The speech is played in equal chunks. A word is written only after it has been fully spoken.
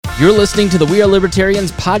You're listening to the We Are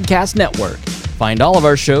Libertarians Podcast Network. Find all of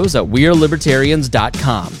our shows at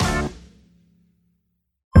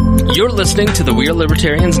wearelibertarians.com. You're listening to the We Are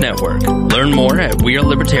Libertarians Network. Learn more at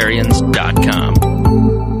wearelibertarians.com.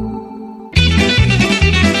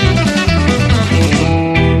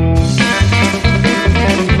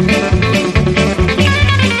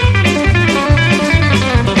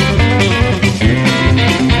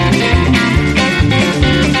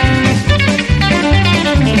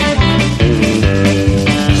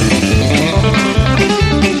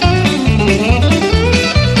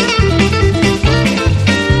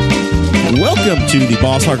 Welcome to the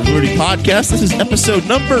Boss Hog of Liberty podcast. This is episode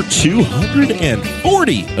number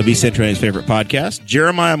 240 of East Centralian's favorite podcast.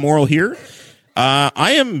 Jeremiah Morrill here.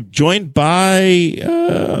 I am joined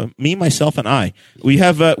by me, myself, and I. We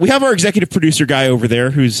have our executive producer guy over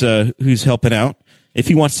there who's helping out. If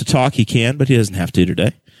he wants to talk, he can, but he doesn't have to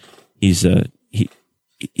today. He's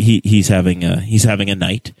having a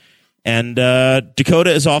night, and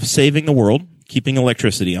Dakota is off saving the world, keeping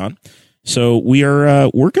electricity on. So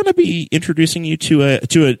we're going to be introducing you to a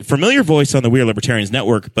familiar voice on the We Are Libertarians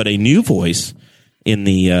Network, but a new voice in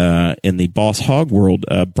the Boss Hog world.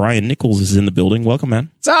 Brian Nichols is in the building. Welcome,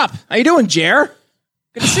 man. What's up? How you doing, Jer?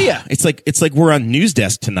 Good to see you. It's like we're on news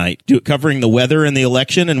desk tonight, covering the weather and the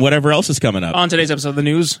election and whatever else is coming up. On today's episode of the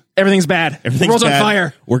news, everything's bad. Everything's the world's bad. on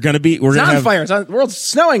fire. It's on fire. The world's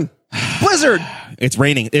snowing. Blizzard. It's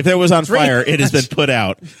raining. If it was on fire, it has been put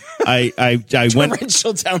out. I went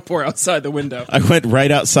torrential downpour outside the window. I went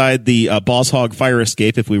right outside the Boss Hog fire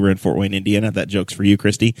escape. If we were in Fort Wayne, Indiana, that joke's for you,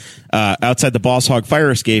 Christy. Outside the Boss Hog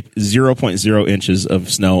fire escape, 0.0 inches of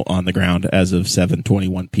snow on the ground as of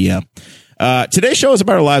 7:21 p.m. Today's show is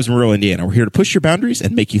about our lives in rural Indiana. We're here to push your boundaries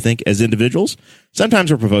and make you think as individuals.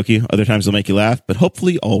 Sometimes we'll provoke you, other times they'll make you laugh, but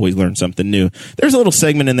hopefully always learn something new. There's a little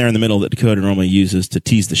segment in there in the middle that Dakota normally uses to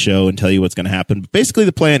tease the show and tell you what's going to happen. But basically,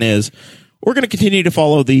 the plan is we're going to continue to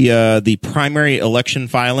follow the primary election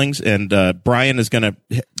filings, and Brian is going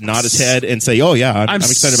to nod his head and say, "Oh yeah, I'm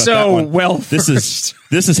excited about that one." Well, this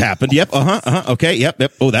has happened. Yep. Okay. Yep.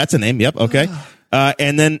 Oh, that's a name. Yep. Okay.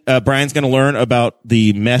 And then Brian's going to learn about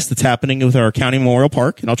the mess that's happening with our county memorial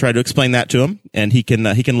park, and I'll try to explain that to him, and he can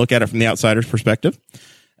look at it from the outsider's perspective.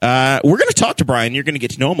 We're going to talk to Brian. You're going to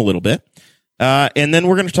get to know him a little bit, and then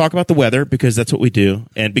we're going to talk about the weather because that's what we do,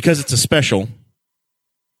 and because it's a special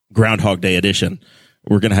Groundhog Day edition,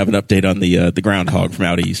 we're going to have an update on the groundhog from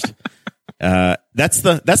out east. That's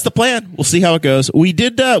the plan. We'll see how it goes. We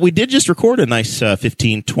did just record a nice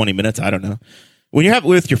 15, 20 minutes. I don't know. When you're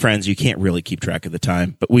with your friends, you can't really keep track of the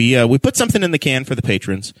time. But we put something in the can for the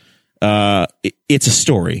patrons. It's a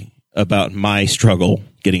story about my struggle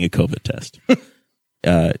getting a COVID test.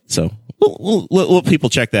 So we'll let people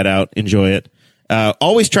check that out. Enjoy it.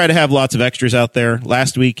 Always try to have lots of extras out there.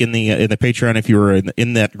 Last week in the Patreon, if you were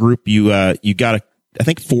in that group, you got I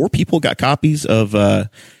think 4 people got copies of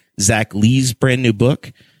Zach Lee's brand new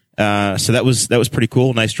book. So that was pretty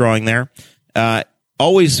cool. Nice drawing there.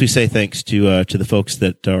 Always we say thanks to the folks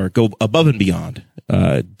that go above and beyond,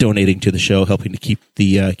 donating to the show, helping to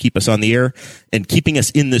keep us on the air and keeping us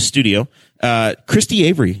in the studio. Christy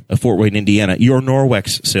Avery of Fort Wayne, Indiana, your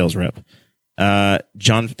Norwex sales rep.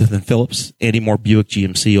 Jonathan Phillips, Andy Moore Buick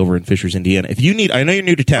GMC over in Fishers, Indiana. If you need, I know you're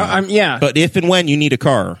new to town, yeah, but if and when you need a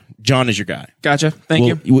car, John is your guy. Gotcha.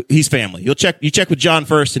 Thank you. He's family. You check with John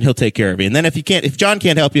first, and he'll take care of you. And then if John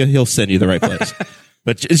can't help you, he'll send you the right place.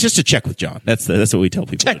 But it's just a check with John. That's what we tell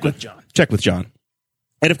people. Check with John. Check with John.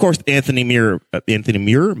 And of course, Anthony Meyer.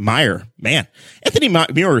 Man, Anthony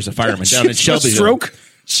Meyer is a fireman down in Shelbyville.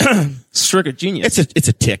 Stroke of genius. It's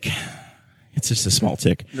a tick. It's just a small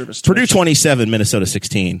tick. Purdue 27, Minnesota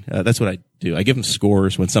 16. That's what I do. I give them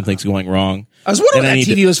scores when something's going wrong. I was wondering what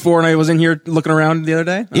that TV was for, and I was in here looking around the other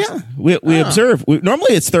day. Yeah, we observe.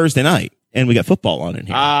 Normally it's Thursday night, and we got football on in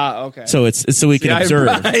here. Okay. So it's so we can observe.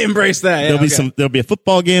 I embrace that. Yeah, There'll be a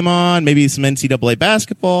football game on, maybe some NCAA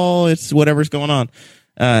basketball. It's whatever's going on.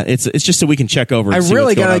 It's just so we can check over. And I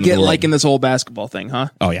really gotta get in this whole basketball thing, huh?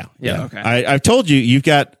 Oh yeah. Okay. I've told you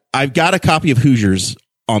I've got a copy of Hoosiers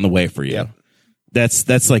on the way for you. Yep.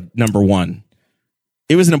 That's like number one.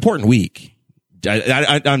 It was an important week.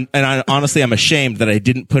 I honestly, I'm ashamed that I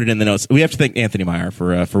didn't put it in the notes. We have to thank Anthony Meyer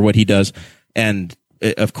for what he does. And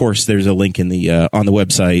of course, there's a link in the, on the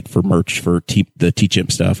website for merch for the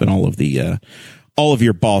T-Chimp stuff and all of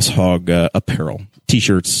your Boss Hog, apparel,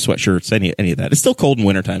 t-shirts, sweatshirts, any of that. It's still cold in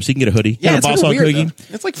wintertime, so you can get a hoodie. Yeah, a it's Boss Hog weird, hoodie.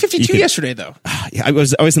 It's like 52 yesterday though. Yeah, I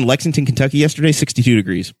was in Lexington, Kentucky yesterday, 62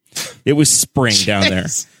 degrees. It was spring down there.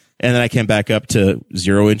 And then I came back up to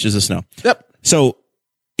 0 inches of snow. Yep. So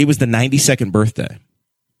it was the 92nd birthday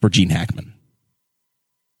for Gene Hackman.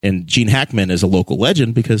 And Gene Hackman is a local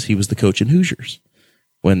legend because he was the coach in Hoosiers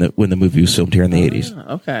when the movie was filmed here in the 80s.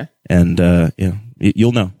 Okay. And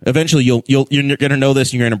you'll know. Eventually you're going to know this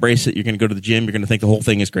and you're going to embrace it. You're going to go to the gym, you're going to think the whole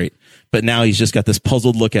thing is great. But now he's just got this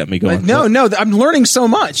puzzled look at me going, no, I'm learning so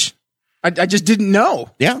much. I just didn't know.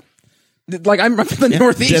 Yeah. Like I'm from the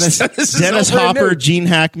Northeast. Dennis Hopper, Gene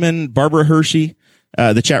Hackman, Barbara Hershey.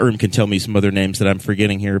 The chat room can tell me some other names that I'm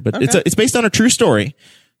forgetting here, but it's based on a true story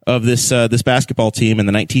of this basketball team in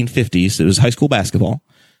the 1950s. It was high school basketball.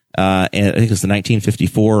 And I think it was the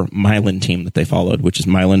 1954 Milan team that they followed, which is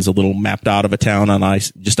Milan's a little mapped out of a town on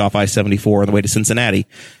just off I-74 on the way to Cincinnati.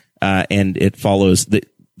 And it follows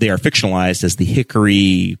they are fictionalized as the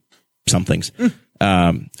Hickory somethings.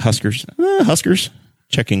 Huskers.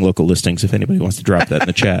 Checking local listings if anybody wants to drop that in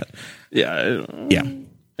the chat. Yeah.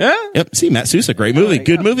 Yep. See, Matt Sousa, great movie.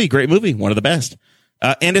 Good movie. Great movie. One of the best.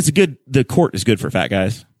 And the court is good for fat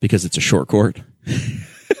guys because it's a short court.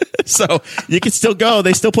 So you can still go.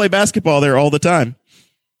 They still play basketball there all the time.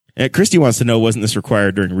 Christy wants to know, wasn't this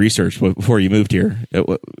required during research before you moved here,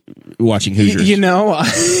 watching Hoosiers?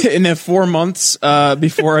 In the 4 months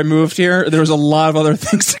before I moved here, there was a lot of other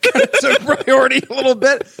things that kind of took priority a little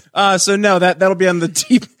bit. So no, that'll be on the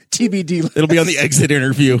TBD list. It'll be on the exit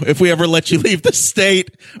interview. If we ever let you leave the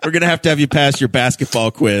state, we're going to have you pass your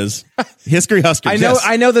basketball quiz. History Huskers.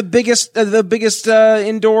 I know the biggest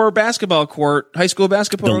indoor basketball court, high school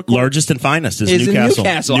basketball court. Largest and finest is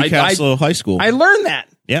Newcastle. Newcastle High School. I learned that.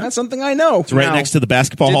 Yeah. That's something I know. It's right next to the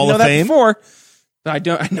Basketball Hall of Fame. Before. I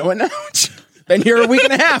know it now. Been here a week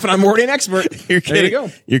and a half and I'm already an expert. There you go.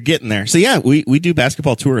 You're getting there. So yeah, we do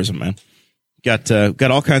basketball tourism, man. Got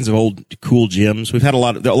all kinds of old cool gyms. We've had a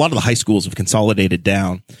lot of the high schools have consolidated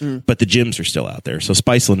down, but the gyms are still out there. So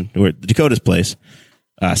Spiceland, where Dakota's place,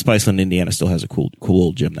 Spiceland, Indiana still has a cool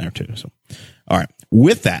old gym there too. So, all right.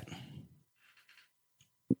 With that,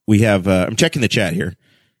 we have, I'm checking the chat here.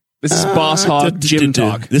 This is Boss Hog Gym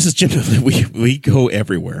Talk. This is Gym Talk. We go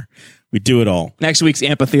everywhere. We do it all. Next week's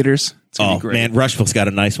amphitheaters. It's gonna be great. Man, Rushville's got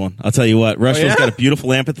a nice one. I'll tell you what. Rushville's got a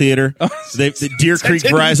beautiful amphitheater. The Deer Creek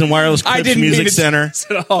Verizon Wireless Clips Music Center.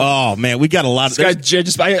 Oh man, we got a lot of. I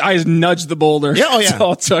just nudged the boulder. Yeah, That's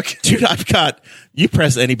all it took. Dude, you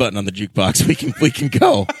press any button on the jukebox, we can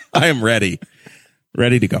go. I am ready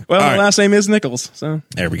to go. Well, my last name is Nichols, so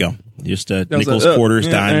there we go. Just Nichols, quarters,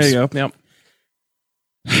 dimes. There you go. Yep.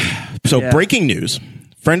 So breaking news.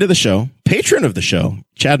 Friend of the show, patron of the show,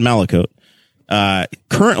 Chad Malacote,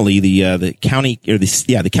 currently the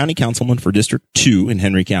county councilman for District 2 in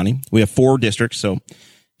Henry County. We have 4 districts, so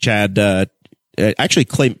Chad, actually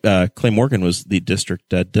Clay Morgan was the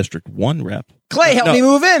District 1 rep. Clay, help me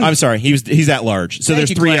move in. I'm sorry, he's at large. So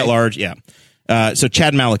there's 3 at large, yeah. So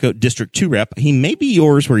Chad Malacote, District 2 rep. He may be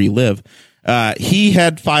yours where you live. He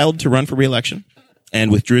had filed to run for re-election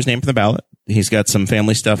and withdrew his name from the ballot. He's got some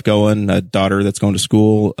family stuff going, a daughter that's going to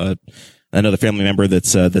school, another family member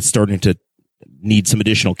that's starting to need some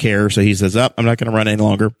additional care. So he says, I'm not going to run any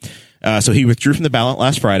longer. So he withdrew from the ballot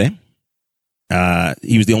last Friday.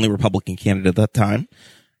 He was the only Republican candidate at that time.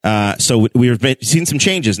 So we've seen some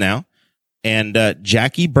changes now. And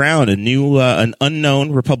Jackie Brown, an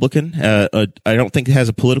unknown Republican, I don't think has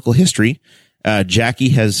a political history. Jackie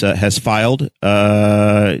has filed,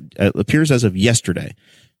 it appears as of yesterday,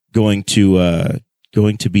 going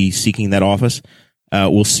to be seeking that office.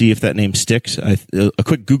 We'll see if that name sticks. A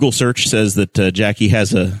quick Google search says that Jackie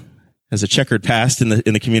has a checkered past in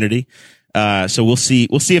the community. So we'll see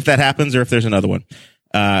if that happens or if there's another one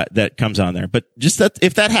that comes on there. But just that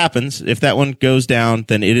if that happens, if that one goes down,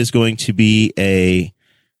 then it is going to be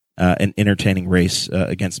an entertaining race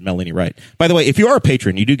against Melanie Wright. By the way, if you are a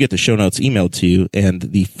patron, you do get the show notes emailed to you and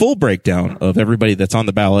the full breakdown of everybody that's on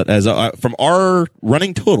the ballot as from our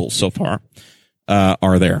running totals so far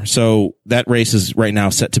are there. So that race is right now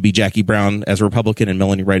set to be Jackie Brown as a Republican and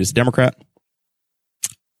Melanie Wright as a Democrat.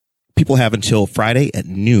 People have until Friday at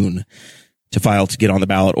noon to file to get on the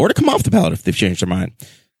ballot or to come off the ballot if they've changed their mind.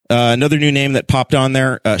 Another new name that popped on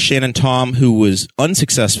there, Shannon Tom, who was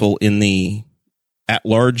unsuccessful in the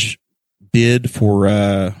at-large bid for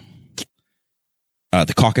the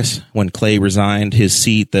caucus when Clay resigned his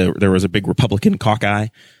seat. There was a big Republican caucus,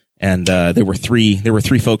 and there were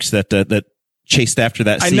three folks that chased after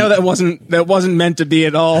that seat. I know that wasn't meant to be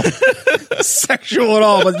at all sexual at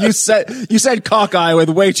all, but you said cockeye with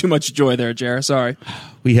way too much joy there, Jer. Sorry.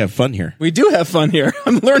 We have fun here. We do have fun here.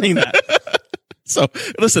 I'm learning that. So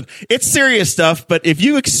listen, it's serious stuff, but if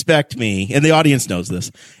you expect me, and the audience knows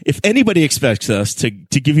this, if anybody expects us to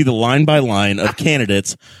give you the line by line of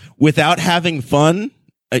candidates without having fun,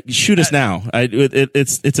 shoot us now.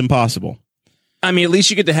 It's impossible. I mean, at least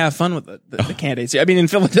you get to have fun with the candidates. I mean, in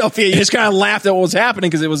Philadelphia, you just kind of laughed at what was happening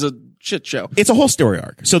because it was a shit show. It's a whole story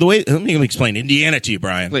arc. So let me explain Indiana to you,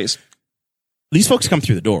 Brian. Please. These folks come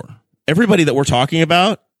through the door. Everybody that we're talking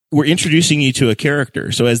about, we're introducing you to a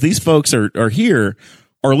character. So as these folks are here,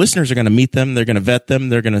 our listeners are going to meet them. They're going to vet them.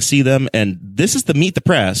 They're going to see them. And this is the Meet the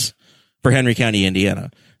Press for Henry County, Indiana.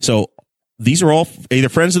 So these are all either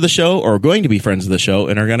friends of the show or going to be friends of the show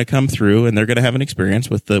and are going to come through and they're going to have an experience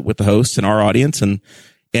with the hosts and our audience. And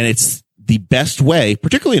it's the best way,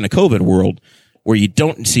 particularly in a COVID world where you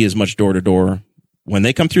don't see as much door to door. When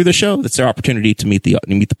they come through the show, that's their opportunity to meet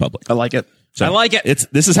the public. I like it. So I like it.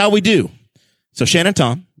 This is how we do. So Shannon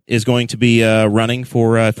Tom is going to be running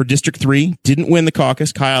for District 3. Didn't win the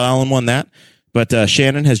caucus. Kyle Allen won that. But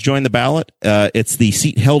Shannon has joined the ballot. It's the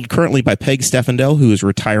seat held currently by Peg Steffendell, who is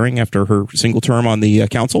retiring after her single term on the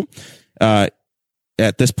council. At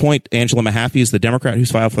this point, Angela Mahaffey is the Democrat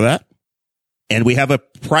who's filed for that. And we have a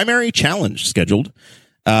primary challenge scheduled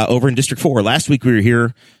over in District 4. Last week we were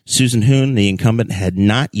here. Susan Hoon, the incumbent, had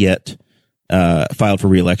not yet filed for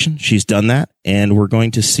re-election. She's done that. And we're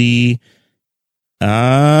going to see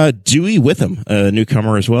Dewey Witham, a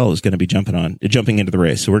newcomer as well, is going to be jumping into the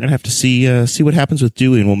race. So we're going to have to see what happens with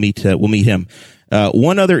Dewey, and we'll meet him.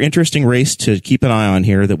 One other interesting race to keep an eye on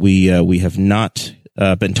here that we have not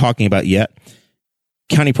been talking about yet.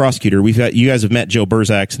 County prosecutor. You guys have met Joe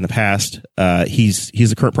Burzax in the past. He's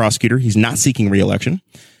the current prosecutor. He's not seeking re-election.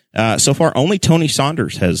 So far, only Tony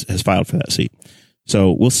Saunders has filed for that seat.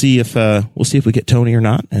 So we'll see if we get Tony or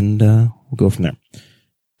not, and we'll go from there.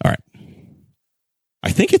 All right. I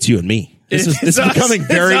think it's you and me. This is becoming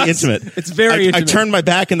very intimate. It's very intimate. I turned my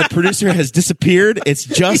back and the producer has disappeared. It's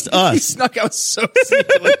just us. He snuck out so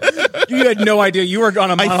sneakily. You had no idea. You were on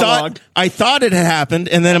a monologue. I thought it had happened,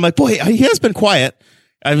 and then I'm like, boy, he has been quiet.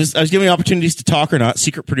 I was giving opportunities to talk or not.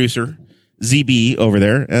 Secret producer ZB over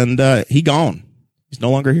there, and he gone. He's no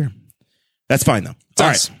longer here. That's fine though. It's all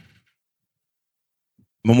us. Right.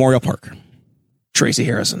 Memorial Park. Tracy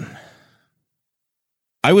Harrison.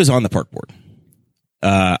 I was on the park board.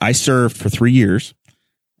 I served for 3 years,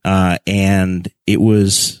 and it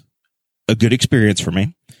was a good experience for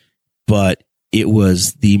me, but it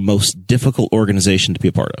was the most difficult organization to be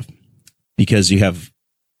a part of because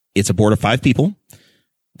it's a board of 5 people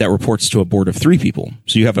that reports to a board of 3 people.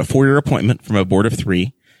 So you have a 4-year appointment from a board of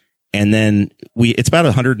 3, and then it's about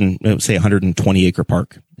 120 acre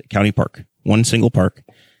park, county park, one single park.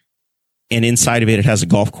 And inside of it has a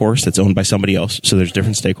golf course that's owned by somebody else. So there's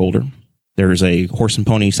different stakeholder. There's a horse and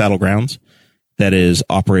pony saddle grounds that is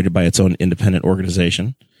operated by its own independent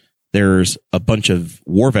organization. There's a bunch of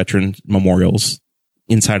war veteran memorials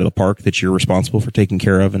inside of the park that you're responsible for taking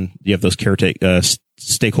care of. And you have those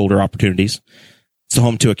stakeholder opportunities. It's the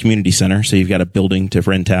home to a community center. So you've got a building to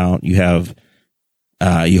rent out. You have,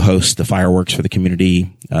 you host the fireworks for the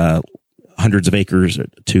community, hundreds of acres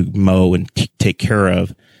to mow and take care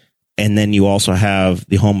of. And then you also have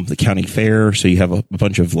the home of the county fair. So you have a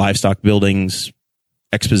bunch of livestock buildings,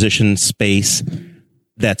 exposition space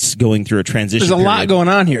that's going through a transition. There's a lot going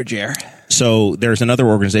on here, Jer. So there's another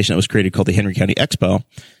organization that was created called the Henry County Expo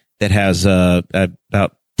that has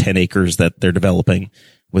about 10 acres that they're developing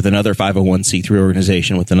with another 501c3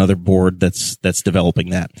 organization with another board that's developing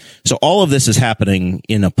that. So all of this is happening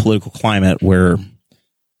in a political climate where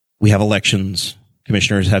we have elections.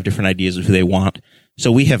 Commissioners have different ideas of who they want. So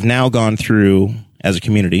we have now gone through, as a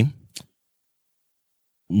community,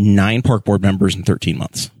 9 park board members in 13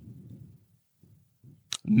 months.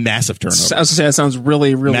 Massive turnover. I was going to say, that sounds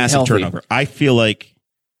really, really massive healthy. Turnover. I feel like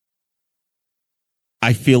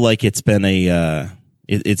it's been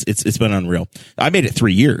it's been unreal. I made it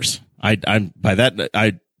 3 years.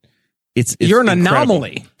 You're an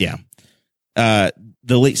anomaly. Yeah. The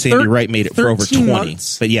late Sandy Wright made it for over 20.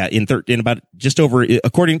 Months. But yeah, in about just over,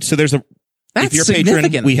 there's a, That's if you're a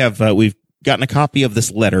significant. patron, we've gotten a copy of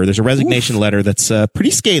this letter. There's a resignation letter that's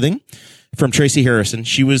pretty scathing from Tracy Harrison.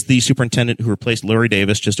 She was the superintendent who replaced Larry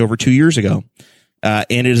Davis just over 2 years ago. And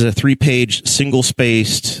it is a 3-page,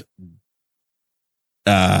 single-spaced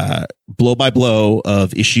blow by blow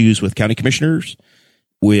of issues with county commissioners,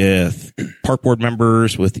 with park board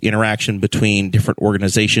members, with interaction between different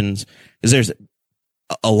organizations. There's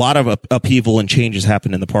a lot of upheaval and changes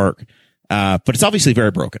happen in the park, but it's obviously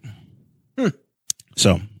very broken.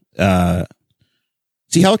 So,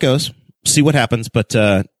 see how it goes, see what happens. But,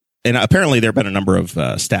 and apparently there have been a number of,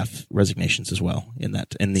 staff resignations as well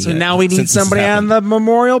so now we need somebody on the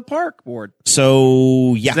Memorial Park board.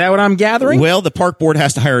 So, yeah. Is that what I'm gathering? Well, the park board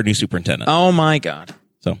has to hire a new superintendent. Oh my God.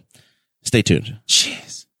 So stay tuned.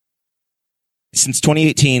 Jeez. Since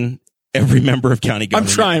 2018, every member of county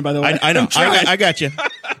government. I'm trying, by the way. I know. I got you.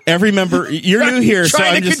 Every member. You're new here, so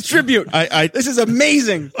I'm just contribute. This is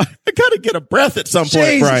amazing. I got to get a breath at some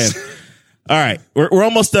point, Brian. All right, we're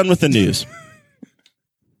almost done with the news.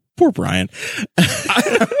 Poor Brian.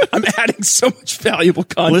 I'm adding so much valuable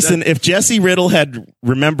content. Listen, if Jesse Riddle had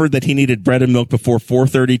remembered that he needed bread and milk before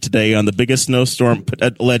 4:30 today on the biggest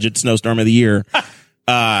alleged snowstorm of the year,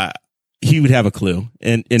 he would have a clue,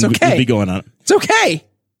 and we'd be going on it. It's okay.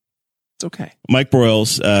 It's okay. Mike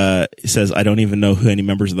Broyles says, I don't even know who any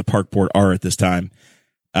members of the park board are at this time.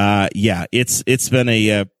 Yeah, it's been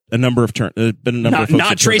a number of of folks.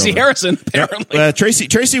 Not Tracy Harrison, apparently.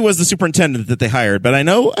 Tracy was the superintendent that they hired, but I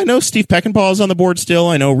know Steve Peckinpah is on the board still.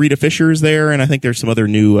 I know Rita Fisher is there, and I think there's some other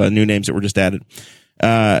new names that were just added.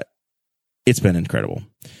 It's been incredible.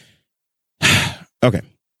 Okay.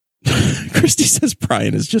 Christy says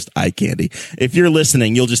Brian is just eye candy. If you're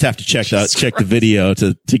listening, you'll just have to check the video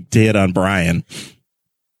to hit on Brian.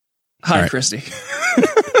 Hi, right. Christy.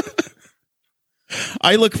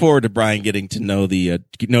 I look forward to Brian getting to know the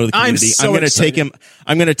community. I'm going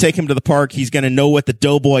to take him to the park. He's going to know what the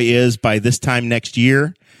Doughboy is by this time next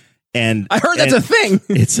year. And I heard that's a thing.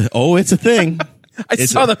 It's a thing. I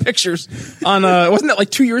saw the pictures on, wasn't that like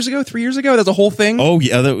 2 years ago, 3 years ago? There's a whole thing. Oh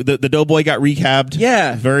yeah. The Doughboy got rehabbed.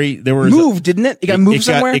 Yeah. Moved, didn't it? It got moved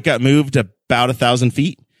somewhere? It got moved about 1,000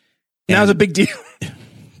 feet. That was a big deal.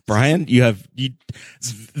 Brian,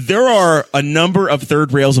 there are a number of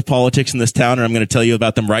third rails of politics in this town, and I'm going to tell you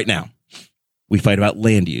about them right now. We fight about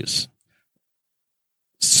land use.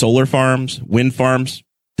 Solar farms, wind farms,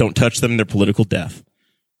 don't touch them, they're political death.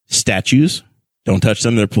 Statues, don't touch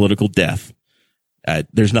them, they're political death.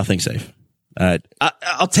 There's nothing safe.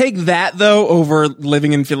 I'll take that, though, over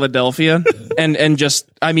living in Philadelphia. and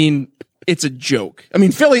just, I mean, it's a joke. I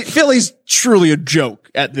mean, Philly's truly a joke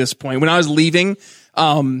at this point. When I was leaving,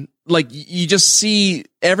 like you just see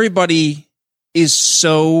everybody is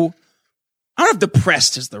so, I don't know if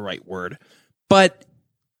depressed is the right word, but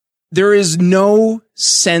there is no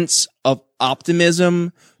sense of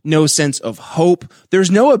optimism, no sense of hope.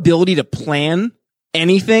 There's no ability to plan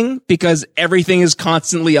anything because everything is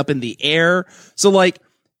constantly up in the air. So like,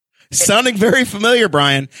 sounding very familiar,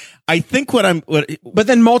 Brian. I think but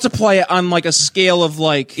then multiply it on like a scale of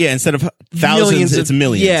like, instead of thousands, it's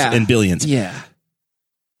millions and billions. Yeah.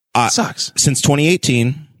 Sucks. Since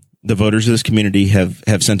 2018, the voters of this community have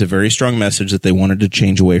sent a very strong message that they wanted to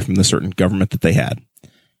change away from the certain government that they had.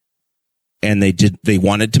 And they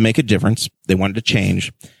wanted to make a difference. They wanted to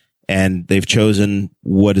change. And they've chosen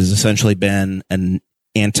what has essentially been an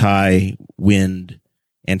anti-wind,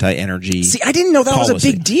 anti-energy. See, I didn't know that policy was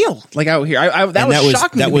a big deal. Like out here, that was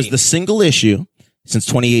shocking. That was the single issue since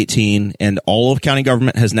 2018, and all of county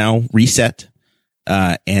government has now reset.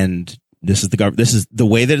 And this is the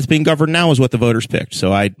way that it's being governed now is what the voters picked.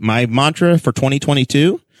 So my mantra for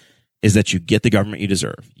 2022 is that you get the government you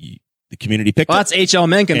deserve. The community picked. Well, that's H.L.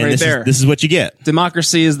 Mencken right there. This is what you get.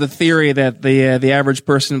 Democracy is the theory that the average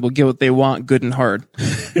person will get what they want, good and hard.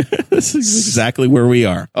 This is exactly where we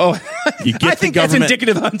are. Oh, I think that's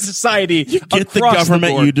indicative on society. You get the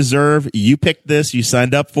government you deserve. You picked this. You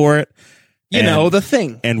signed up for it. You know the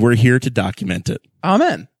thing. And we're here to document it.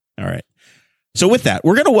 Amen. All right. So with that,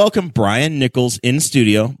 we're going to welcome Brian Nichols in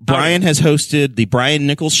studio. Brian has hosted the Brian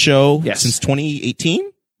Nichols Show since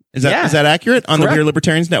 2018. Is that accurate on the We Are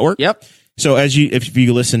Libertarians Network? Yep. So if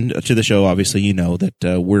you listen to the show, obviously you know that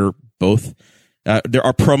we're both. There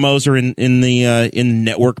are promos are in the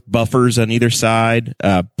network buffers on either side.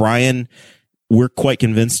 Brian, we're quite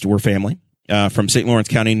convinced we're family. From St. Lawrence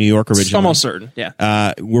County, New York, originally. It's almost certain.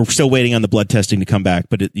 Yeah. We're still waiting on the blood testing to come back,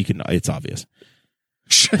 but it's obvious.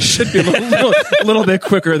 Should be a little bit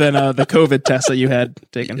quicker than the COVID test that you had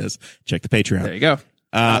taken. Yes. Check the Patreon. There you go.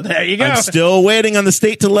 There you go. I'm still waiting on the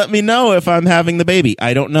state to let me know if I'm having the baby.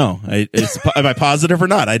 I don't know. Am I positive or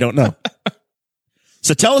not? I don't know.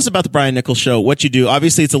 So tell us about the Brian Nichols Show, what you do.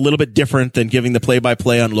 Obviously, it's a little bit different than giving the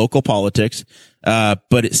play-by-play on local politics,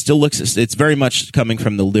 but it still it's very much coming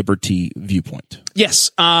from the liberty viewpoint. Yes.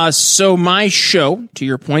 So my show, to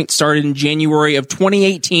your point, started in January of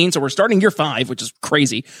 2018. So we're starting year 5, which is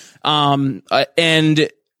crazy. And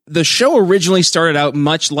the show originally started out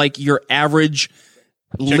much like your average.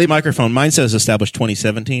 Check the microphone. Mine says established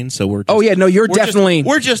 2017, so we're. We're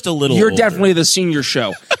just a little. You're older. Definitely the senior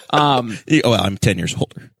show. Well, I'm 10 years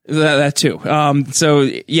older. That too. So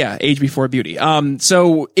yeah, age before beauty.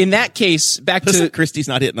 So in that case, Christy's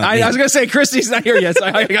not hitting on me. I was gonna say Christy's not here yet. So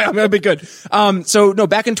I'm gonna be good. So no,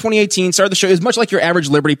 back in 2018, started the show. It was much like your average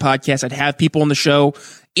Liberty podcast. I'd have people on the show,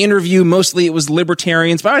 interview. Mostly it was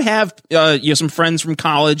libertarians, but I'd have, some friends from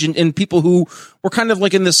college and people who were kind of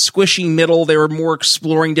like in this squishy middle. They were more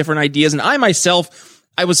exploring different ideas. And I myself,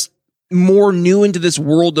 I was more new into this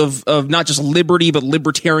world of not just liberty, but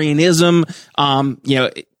libertarianism.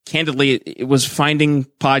 Candidly, it was finding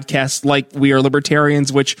podcasts like We Are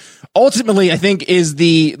Libertarians, which ultimately I think is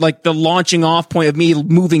the launching off point of me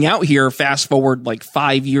moving out here. Fast forward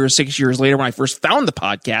 5 years, 6 years later when I first found the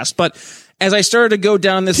podcast. But as I started to go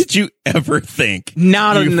down this, did you ever think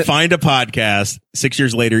find a podcast 6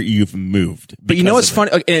 years later you've moved? But you know what's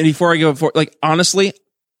funny? And before I go, honestly,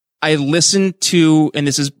 I listened to, and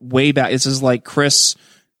this is way back. This is like Chris,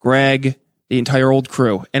 Greg, the entire old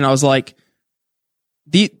crew, and I was like,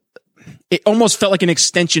 it almost felt like an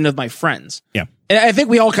extension of my friends. Yeah. And I think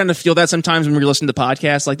we all kind of feel that sometimes when we listen to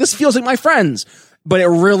podcasts, like this feels like my friends, but it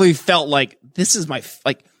really felt like this is my,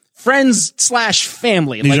 friends /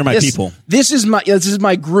 family. These are my people. This is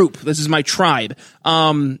my group. This is my tribe.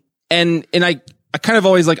 And I kind of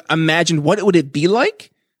always imagined what would it be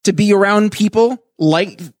like to be around people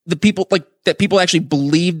like the people, that people actually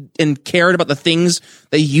believed and cared about the things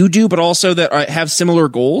that you do, but also that have similar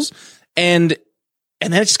goals. And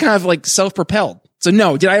then it's just kind of self-propelled. So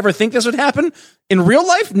no, did I ever think this would happen in real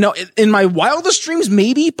life? No, in my wildest dreams,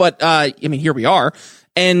 maybe, but, here we are.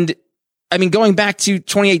 And going back to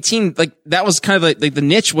 2018, that was kind of the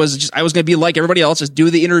niche was just, I was going to be like everybody else, just do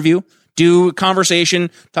the interview, do a conversation,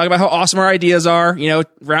 talk about how awesome our ideas are,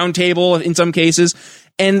 round table in some cases.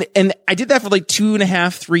 And I did that for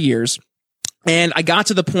 2.5, 3 years. And I got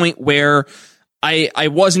to the point where I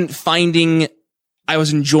wasn't finding I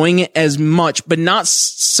was enjoying it as much, but not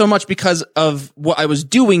so much because of what I was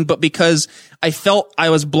doing, but because I felt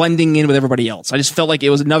I was blending in with everybody else. I just felt like it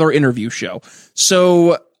was another interview show.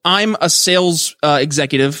 So I'm a sales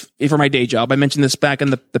executive for my day job. I mentioned this back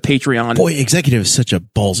in the Patreon. Boy, executive is such a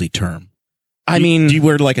ballsy term. Do you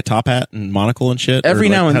wear a top hat and monocle and shit? Every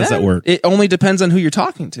now and then. How does that work? It only depends on who you're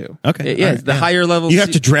talking to. Okay. Yeah. The higher levels. You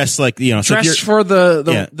have to dress dress for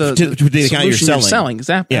the account you're selling.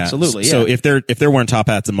 Exactly. Yeah. Absolutely. So if they're wearing top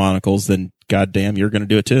hats and monocles, then goddamn, you're going to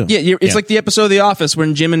do it too. Yeah. It's like the episode of The Office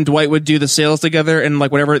when Jim and Dwight would do the sales together and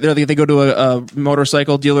whatever, they go to a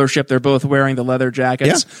motorcycle dealership. They're both wearing the leather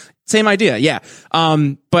jackets. Yeah. Same idea. Yeah.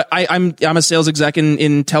 But I'm a sales exec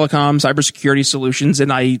in telecom, cybersecurity solutions,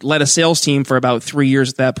 and I led a sales team for about 3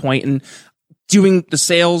 years at that point, and doing the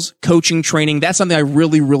sales coaching training. That's something I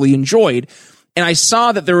really, really enjoyed. And I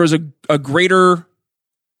saw that there was a greater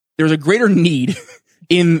need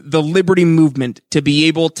in the liberty movement to be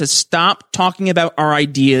able to stop talking about our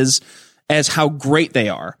ideas as how great they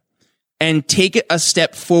are and take it a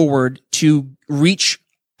step forward to reach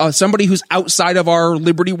somebody who's outside of our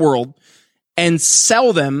liberty world and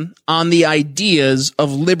sell them on the ideas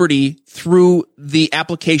of liberty through the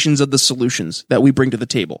applications of the solutions that we bring to the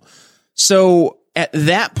table. So at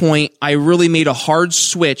that point, I really made a hard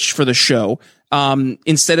switch for the show.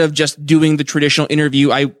 Instead of just doing the traditional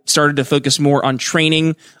interview, I started to focus more on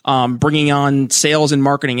training, bringing on sales and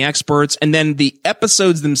marketing experts. And then the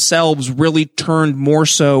episodes themselves really turned more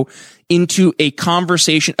so into a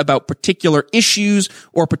conversation about particular issues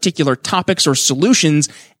or particular topics or solutions,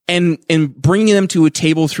 and bringing them to a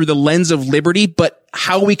table through the lens of liberty, but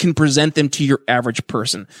how we can present them to your average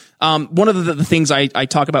person. One of the things I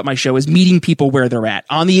talk about in my show is meeting people where they're at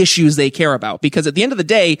on the issues they care about, because at the end of the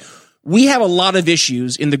day, we have a lot of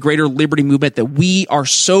issues in the greater liberty movement that we are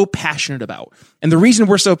so passionate about. And the reason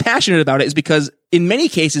we're so passionate about it is because in many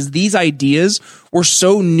cases, these ideas were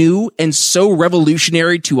so new and so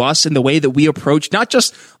revolutionary to us in the way that we approach not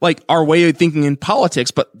just our way of thinking in politics,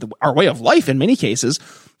 but our way of life in many cases,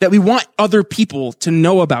 that we want other people to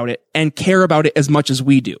know about it and care about it as much as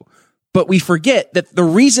we do. But we forget that the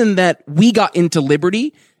reason that we got into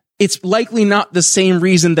liberty, it's likely not the same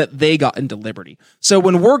reason that they got into liberty. So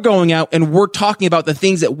when we're going out and we're talking about the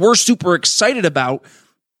things that we're super excited about,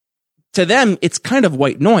 to them, it's kind of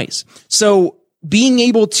white noise. So being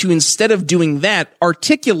able to, instead of doing that,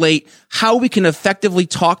 articulate how we can effectively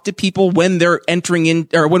talk to people when they're entering in,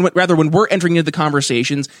 or when we're entering into the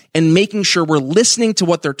conversations, and making sure we're listening to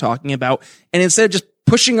what they're talking about. And instead of just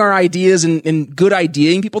pushing our ideas and good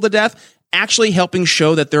ideaing people to death, actually helping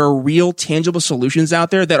show that there are real tangible solutions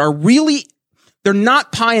out there that are really, they're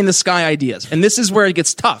not pie in the sky ideas. And this is where it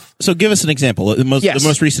gets tough. So give us an example. The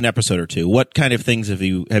most recent episode or two. What kind of things have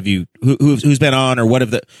you who's been on, or what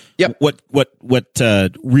of the, what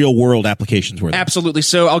real world applications were there? Absolutely.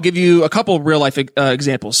 So I'll give you a couple of real life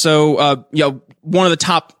examples. So, one of the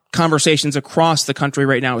top conversations across the country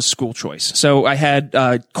right now is school choice. So I had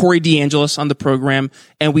Corey DeAngelis on the program,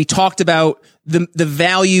 and we talked about the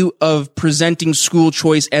value of presenting school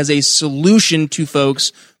choice as a solution to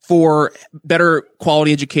folks for better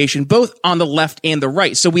quality education, both on the left and the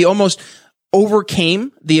right. So we almost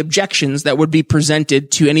overcame the objections that would be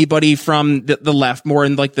presented to anybody from the left, more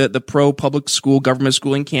in like the pro public school, government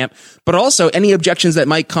schooling camp, but also any objections that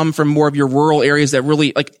might come from more of your rural areas that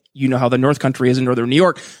really, like, you know how the North Country is in northern New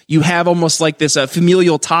York. You have almost like this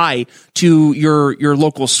familial tie to your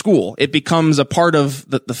local school. It becomes a part of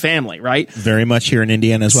the family, right? Very much here in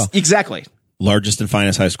Indiana as well. Exactly. Largest and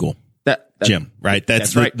finest high school. Jim, right?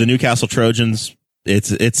 That's right. The Newcastle Trojans.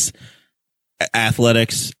 It's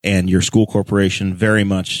athletics and your school corporation very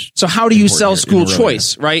much. So how do you sell school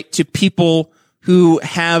choice, right, to people who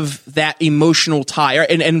have that emotional tie?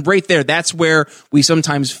 And right there, that's where we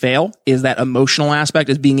sometimes fail, is that emotional aspect,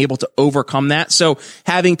 is being able to overcome that. So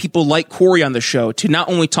having people like Corey on the show to not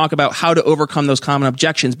only talk about how to overcome those common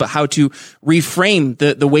objections, but how to reframe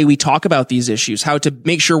the way we talk about these issues, how to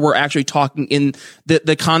make sure we're actually talking in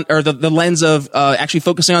the lens of actually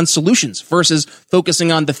focusing on solutions versus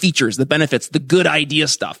focusing on the features, the benefits, the good idea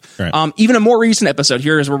stuff. Right. Even a more recent episode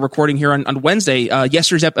here, as we're recording here on Wednesday,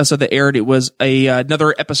 yesterday's episode that aired, it was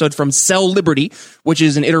another episode from Sell Liberty, which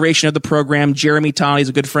is an iteration of the program. Jeremy Todd, he's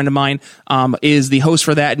a good friend of mine, is the host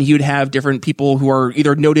for that, and he would have different people who are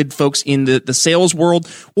either noted folks in the sales world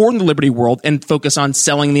or in the Liberty world and focus on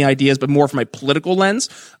selling the ideas, but more from a political lens.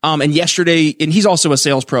 And yesterday, and he's also a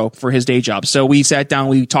sales pro for his day job. So we sat down,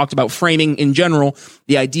 we talked about framing in general,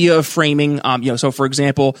 the idea of framing. So for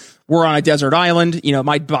example, we're on a desert island.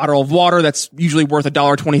 My bottle of water that's usually worth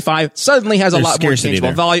 $1.25 suddenly has a lot more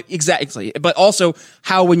tangible value. Exactly. But also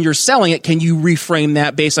how, when you're selling it, can you reframe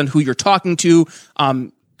that based on who you're talking to?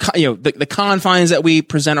 The confines that we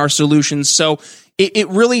present our solutions. So it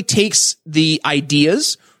really takes the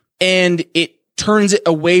ideas and it turns it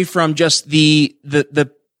away from just the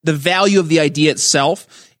value of the idea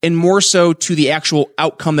itself and more so to the actual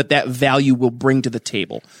outcome that value will bring to the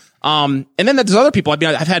table. And then there's other people.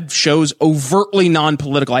 I've had shows overtly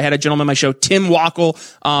non-political. I had a gentleman on my show, Tim Wackel.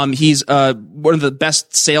 He's one of the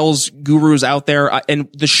best sales gurus out there. And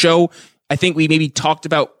the show, I think we maybe talked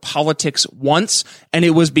about politics once, and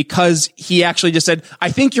it was because he actually just said, I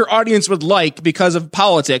think your audience would like because of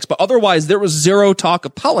politics, but otherwise there was zero talk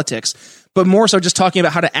of politics, but more so just talking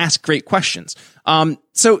about how to ask great questions.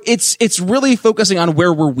 So it's really focusing on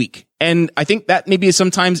where we're weak. And I think that maybe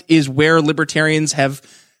sometimes is where libertarians have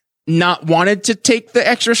not wanted to take the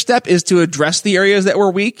extra step, is to address the areas that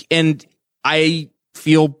we're weak. And I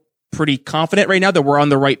feel pretty confident right now that we're on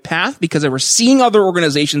the right path, because we're seeing other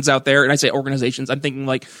organizations out there. And I say organizations, I'm thinking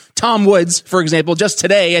like Tom Woods, for example, just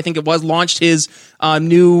today, I think it was, launched his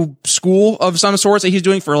new school of some sorts that he's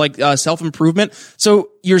doing for like self-improvement.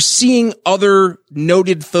 So you're seeing other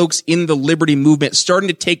noted folks in the liberty movement starting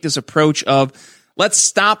to take this approach of, let's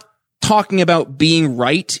stop talking about being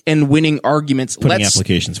right and winning arguments. Putting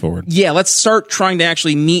applications forward. Yeah, let's start trying to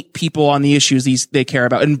actually meet people on the issues they care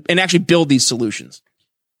about and actually build these solutions.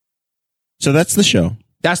 So that's the show.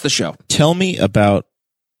 That's the show. Tell me about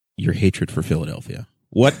your hatred for Philadelphia.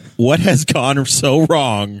 What has gone so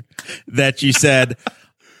wrong that you said,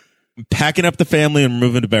 packing up the family and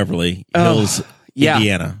moving to Beverly Hills,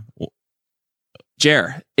 Indiana?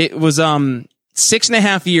 Jer, it was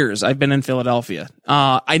 6.5 years I've been in Philadelphia.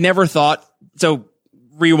 I never thought, so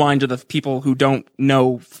rewind to the people who don't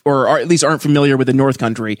know, or at least aren't familiar with the North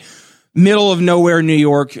Country. Middle of nowhere, New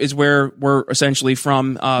York is where we're essentially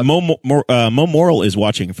from. Mo Morrill is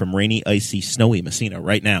watching from rainy, icy, snowy Messina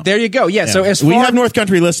right now. There you go. Yeah. So we have North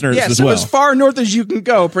Country listeners as well. As far north as you can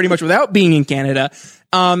go, pretty much, without being in Canada.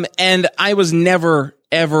 And I was never,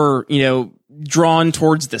 ever, drawn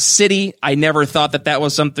towards the city. I never thought that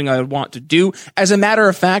was something I would want to do. As a matter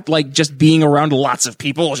of fact, like, just being around lots of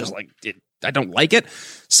people was just like, I don't like it.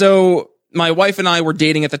 So my wife and I were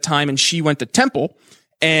dating at the time, and she went to Temple.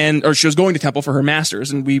 Or she was going to Temple for her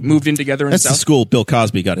master's, and we moved in together. That's the school Bill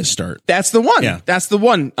Cosby got his start. That's the one. Yeah. That's the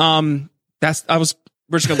one. We're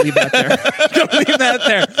just gonna leave that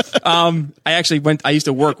there. I used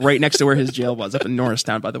to work right next to where his jail was, up in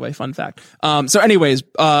Norristown, by the way. Fun fact. So anyways,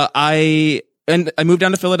 I moved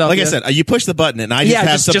down to Philadelphia. Like I said, you push the button and I just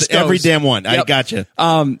have something every damn one. Yep. I gotcha.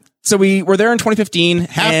 So we were there in 2015.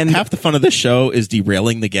 Half the fun of this show is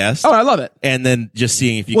derailing the guest. Oh, I love it. And then just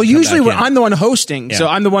seeing if you Well, can usually when I'm the one hosting. Yeah. So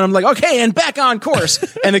I'm the one, I'm like, okay, and back on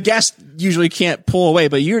course. And the guest usually can't pull away,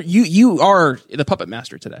 but you are the puppet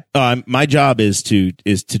master today. My job is to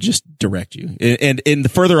just direct you. And the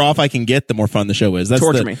further off I can get, the more fun the show is.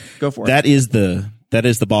 Torture me. Go for it. That is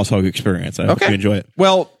the Boss Hog experience. I hope you enjoy it.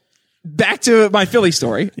 Well, back to my Philly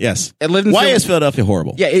story. Yes. I lived in Why Philly. is Philadelphia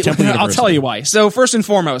horrible? Yeah, I'll tell you why. So first and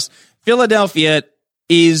foremost, Philadelphia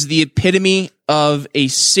is the epitome of a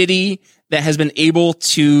city that has been able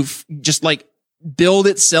to just like build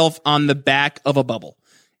itself on the back of a bubble.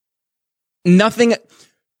 Nothing.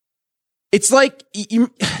 It's like, did you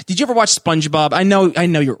ever watch SpongeBob? I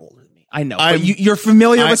know you're older than me. I know, but you're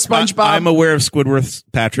familiar with SpongeBob. I'm aware of Squidward,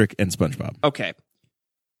 Patrick, and SpongeBob. Okay.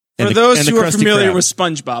 For those who are familiar with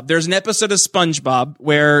SpongeBob, there's an episode of SpongeBob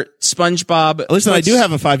where SpongeBob. Listen, I do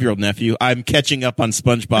have a 5-year-old nephew. I'm catching up on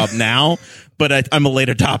SpongeBob now, but I'm a late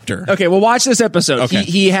adopter. Okay, well, watch this episode. Okay.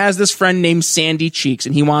 He has this friend named Sandy Cheeks,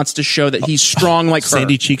 and he wants to show that he's strong like her.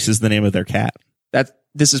 Sandy Cheeks is the name of their cat.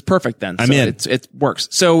 This is perfect then. I'm in. It works.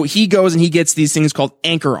 So he goes and he gets these things called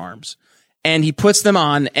anchor arms, and he puts them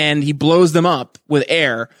on and he blows them up with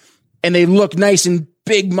air, and they look nice and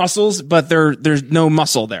big muscles, but there's no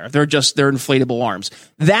muscle there. They're inflatable arms.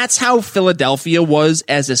 That's how Philadelphia was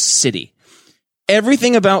as a city.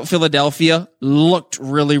 Everything about Philadelphia looked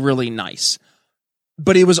really, really nice,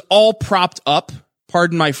 but it was all propped up,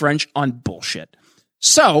 pardon my French, on bullshit.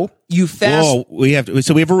 So you fast. Whoa, we have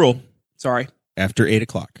a rule. Sorry. After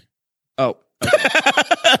 8:00. Oh, okay.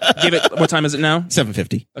 Give it. What time is it now?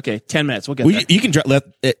 7:50. Okay, 10 minutes. We'll get there. You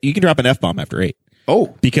can drop an F-bomb after 8.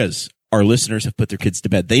 Oh, because our listeners have put their kids to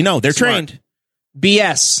bed. They know they're Smart. trained.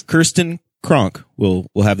 BS. Kirsten Kronk will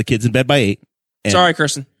have the kids in bed by 8. Sorry,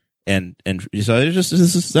 Kirsten. And so this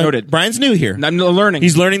is Noted. Brian's new here. I'm learning.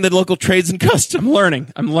 He's learning the local trades and customs. I'm learning.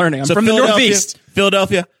 I'm So from the Northeast.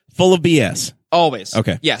 Philadelphia, full of BS. Always.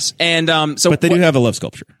 Okay. Yes. And but they do have a love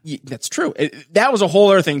sculpture. That's true. That was a whole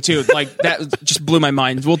other thing too. Like that just blew my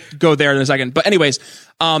mind. We'll go there in a second. But anyways,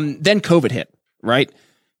 then COVID hit, right?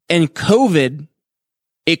 And COVID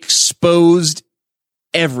exposed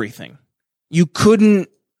everything. You couldn't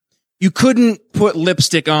put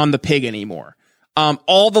lipstick on the pig anymore.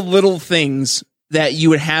 All the little things that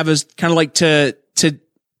you would have as kind of like to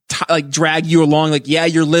like drag you along, like, yeah,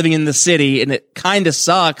 you're living in the city and it kind of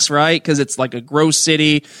sucks, right? Because it's like a gross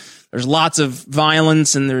city. There's lots of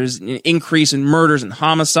violence and there's an increase in murders and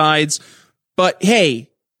homicides. But hey,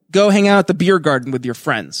 go hang out at the beer garden with your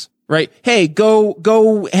friends, right? Hey,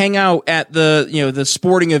 go hang out at the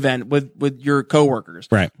sporting event with your coworkers.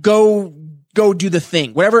 Right. Go do the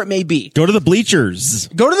thing, whatever it may be. Go to the bleachers.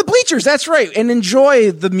 That's right. And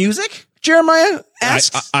enjoy the music. Jeremiah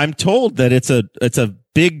asks. I'm told that it's a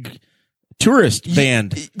big tourist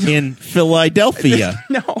band in Philadelphia.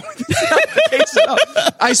 No, that's not the case at all.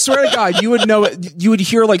 I swear to God, you would know it. You would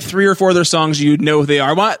hear like 3 or 4 of their songs. You'd know who they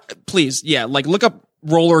are. Please, yeah, like look up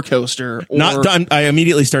Roller Coaster. I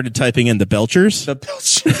immediately started typing in the Belchers. The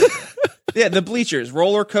Belchers. Yeah, the Bleachers.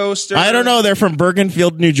 Roller Coaster. I don't know. They're from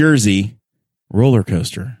Bergenfield, New Jersey. Roller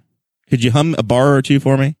Coaster. Could you hum a bar or two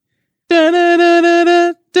for me? On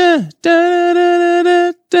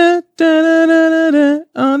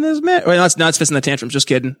this man. Wait, no, it's Fist in the Tantrums. Just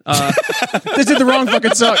kidding. This is the wrong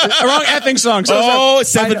fucking song. Wrong effing song. So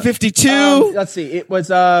 7:52. Let's see. It was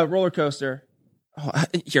Roller Coaster. Oh,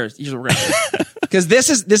 here's what we're gonna do. Because this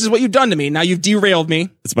is what you've done to me. Now you've derailed me.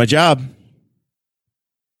 It's my job.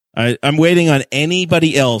 I'm waiting on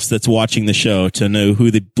anybody else that's watching the show to know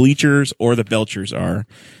who the Bleachers or the Belchers are.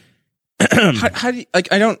 How do you,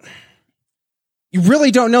 like? I don't. You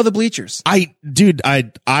really don't know the Bleachers. I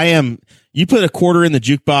am. You put a quarter in the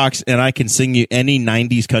jukebox and I can sing you any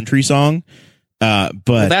 90s country song. But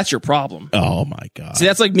that's your problem. Oh my God. See,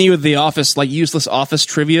 that's like me with The Office, like useless Office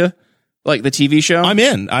trivia, like the TV show. I'm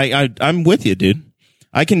in. I'm with you, dude.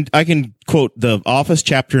 I can quote The Office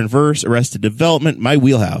chapter and verse, Arrested Development, my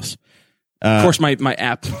wheelhouse. Of course, my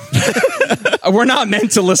app. We're not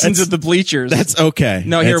meant to listen to the Bleachers. That's okay.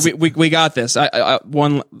 No, here we got this.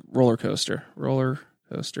 One Roller Coaster.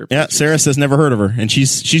 Yeah, Sarah says never heard of her, and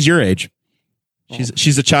she's your age.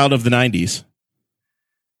 She's a child of the 90s.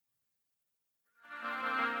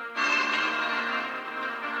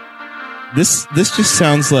 This just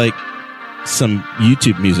sounds like some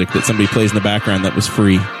YouTube music that somebody plays in the background that was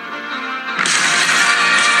free.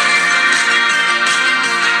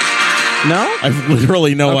 No, I have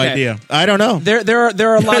literally no idea. I don't know. There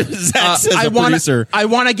are a lot. Zach says producer. I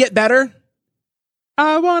want to get better.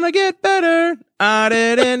 I want to get better. I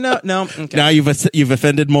didn't know. No. Okay. Now you've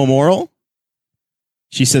offended Mo Moral.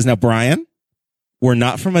 She says, now, Brian, we're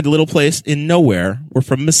not from a little place in nowhere. We're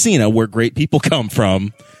from Messina, where great people come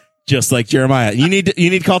from, just like Jeremiah. You need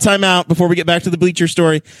to call time out before we get back to the Bleacher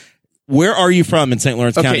story. Where are you from in St.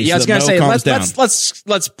 Lawrence County? Yeah, I was going to say,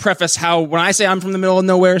 let's preface how when I say I'm from the middle of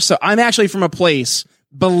nowhere, so I'm actually from a place,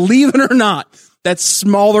 believe it or not, that's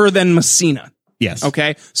smaller than Messina. Yes.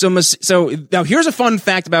 Okay. So now here's a fun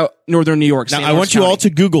fact about Northern New York. Now I want you all to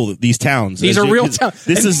Google these towns. These are real towns.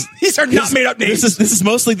 These are not made up names. This is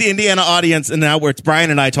mostly the Indiana audience, and now it's Brian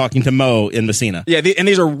and I talking to Mo in Messina. Yeah, and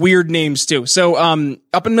these are weird names too. So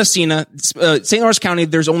up in Messina, St. Lawrence County,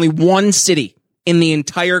 there's only one city in the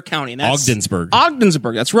entire county. And that's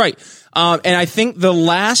Ogdensburg. That's right. And I think the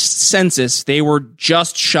last census, they were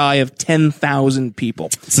just shy of 10,000 people.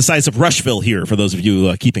 It's the size of Rushville here, for those of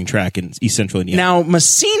you keeping track in East Central Indiana. Now,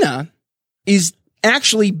 Messina is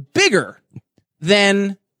actually bigger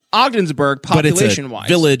than Ogdensburg population-wise. But it's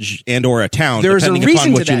a village and or a town, There's depending a reason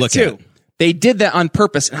upon what to you that, look too. at. They did that on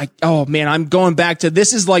purpose. And I'm going back to,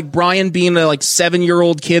 this is like Brian being a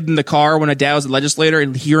 7-year-old kid in the car when a dad was a legislator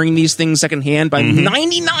and hearing these things secondhand. By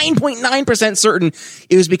 99.9% certain,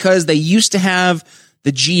 it was because they used to have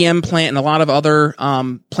the GM plant and a lot of other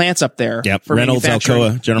plants up there. Yep. For Reynolds, manufacturing.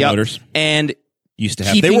 Alcoa, General Motors. And used to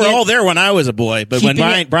have. They were all there when I was a boy, but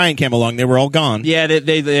when Brian came along, they were all gone. Yeah,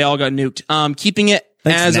 they all got nuked. Keeping it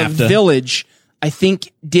Thanks, as NAFTA. a village, I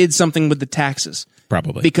think, did something with the taxes.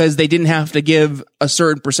 Probably. Because they didn't have to give a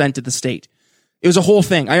certain percent to the state. It was a whole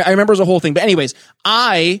thing. I remember it was a whole thing. But anyways,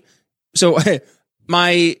 my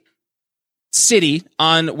city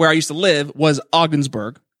on where I used to live was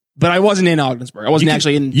Ogdensburg, but I wasn't in Ogdensburg. I wasn't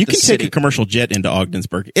actually in the city. You can take a commercial jet into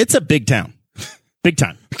Ogdensburg. It's a big town. Big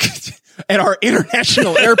time. At our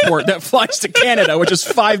international airport that flies to Canada, which is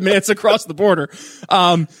 5 minutes across the border. You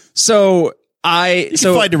can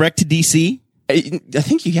fly direct to DC. I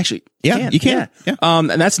think you actually you can. Yeah. And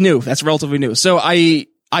that's new. That's relatively new. So I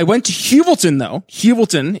went to Hewelton, though.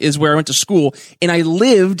 Hewelton is where I went to school, and I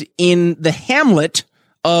lived in the hamlet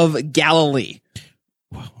of Galilee.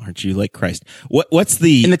 Well, aren't you like Christ? What's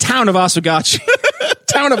the... In the town of Oswegatchie.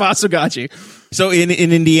 Town of Oswegatchie. So in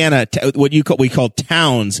Indiana, what we call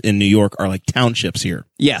towns in New York are like townships here.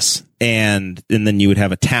 Yes. And then you would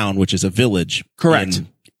have a town, which is a village. Correct.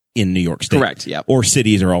 In New York State. Correct, yeah. Or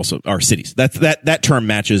cities are cities. That term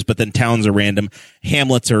matches, but then towns are random.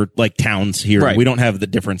 Hamlets are like towns here. Right. We don't have the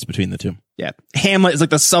difference between the two. Yeah. Hamlet is like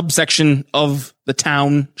the subsection of the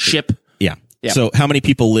township. Yeah. Yeah. So how many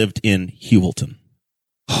people lived in Hewelton?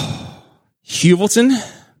 Hewelton?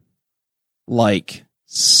 I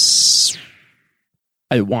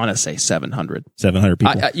want to say 700. 700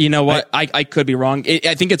 people. You know what? I could be wrong.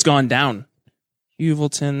 I think it's gone down.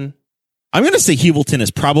 Hewelton. I'm going to say Hewelton is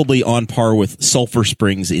probably on par with Sulphur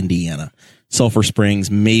Springs, Indiana. Sulphur Springs,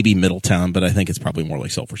 maybe Middletown, but I think it's probably more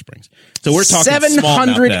like Sulphur Springs. So we're talking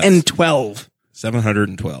 712.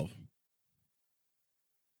 712.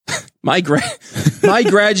 My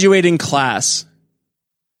graduating class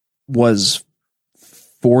was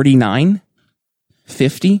 49,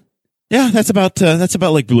 50. Yeah, that's about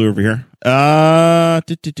like Blue over here.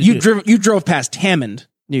 You drove past Hammond,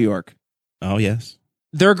 New York. Oh yes.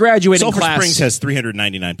 Their graduating Sulphur class Springs has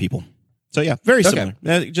 399 people. So yeah, very similar.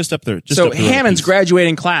 Just up there. So Hammond's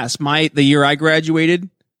graduating class, the year I graduated,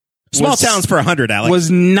 small towns for 100, Alex,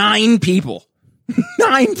 was 9 people.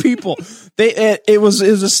 9 people. It was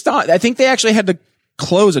a start. I think they actually had to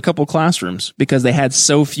close a couple classrooms because they had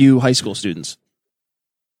so few high school students.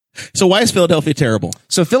 So why is Philadelphia terrible?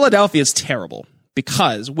 So Philadelphia is terrible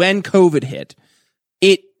because when COVID hit,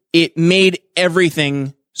 it made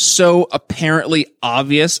everything so apparently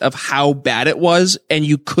obvious of how bad it was, and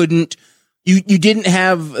you didn't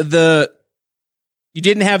have the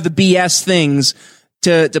BS things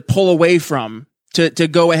to pull away from to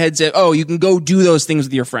go ahead and say, oh, you can go do those things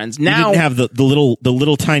with your friends. Now you didn't have the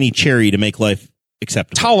little tiny cherry to make life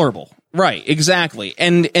acceptable, tolerable. Right, exactly.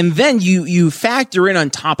 And then you factor in on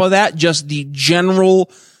top of that just the general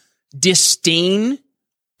disdain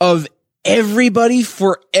of everybody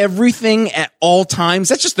for everything at all times.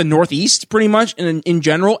 That's just the Northeast pretty much in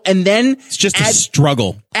general. And then it's just a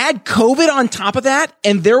struggle. Add COVID on top of that.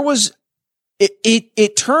 And there was,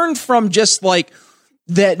 it turned from just like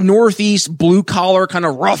that Northeast blue collar kind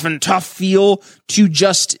of rough and tough feel to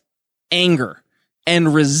just anger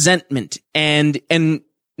and resentment and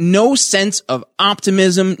no sense of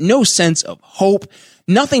optimism, no sense of hope,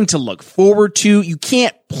 nothing to look forward to. You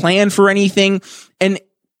can't plan for anything. And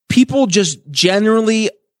people just generally,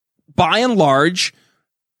 by and large,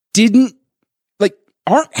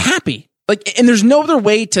 aren't happy. And there's no other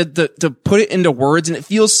way to put it into words. And it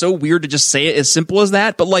feels so weird to just say it as simple as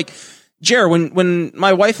that. But Jared, when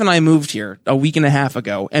my wife and I moved here a week and a half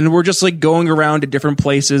ago, and we're just going around to different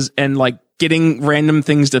places and getting random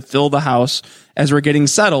things to fill the house as we're getting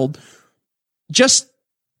settled, just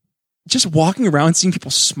walking around seeing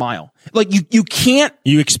people smile. You can't.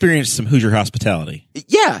 You experienced some Hoosier hospitality.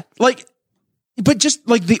 Yeah. but just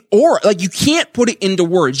like the aura, like you can't put it into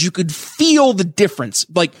words. You could feel the difference.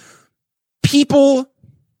 Like people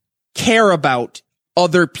care about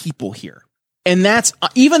other people here. And that's,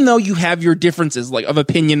 even though you have your differences, like of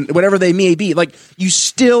opinion, whatever they may be, like you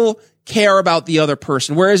still care about the other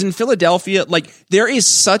person. Whereas in Philadelphia, like there is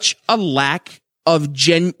such a lack of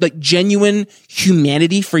genuine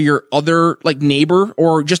humanity for your other like neighbor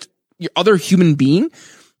or just your other human being.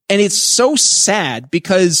 And it's so sad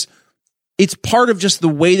because it's part of just the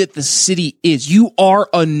way that the city is. You are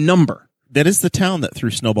a number. That is the town that threw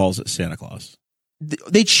snowballs at Santa Claus.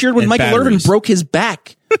 They cheered when And Michael Irvin batteries. broke his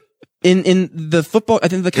back in the football, I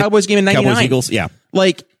think the Cowboys game in 99. Cowboys, Eagles, yeah.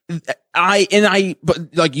 Like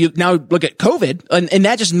but like you now look at COVID and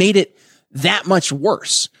that just made it that much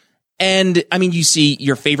worse. And I mean, you see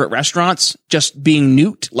your favorite restaurants just being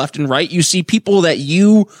nuked left and right. You see people that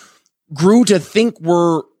you grew to think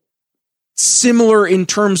were similar in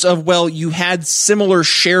terms of, well, you had similar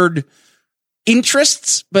shared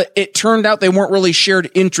interests, but it turned out they weren't really shared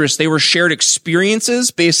interests. They were shared experiences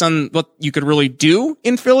based on what you could really do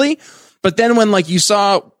in Philly. But then when like you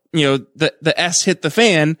saw, you know, the S hit the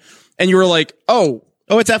fan and you were like, oh,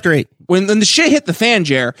 it's after 8. when the shit hit the fan,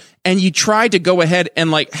 Jer, and you tried to go ahead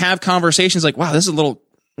and like have conversations like, wow, this is a little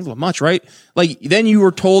much, right? Like then you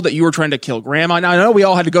were told that you were trying to kill grandma. Now I know we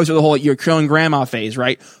all had to go through the whole you're killing grandma phase,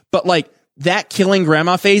 right? But like that killing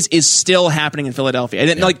grandma phase is still happening in Philadelphia.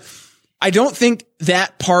 And like, I don't think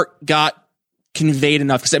that part got conveyed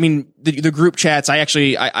enough. Cause I mean, the group chats, I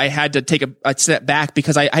had to take a step back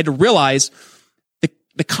because I had to realize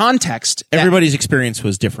the context. Everybody's experience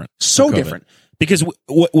was different. So different. Because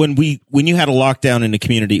when you had a lockdown in a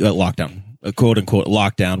community, a quote unquote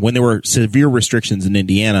lockdown, when there were severe restrictions in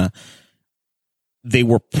Indiana, they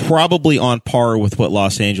were probably on par with what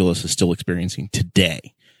Los Angeles is still experiencing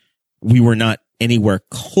today. We were not anywhere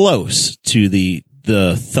close to the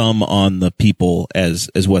thumb on the people as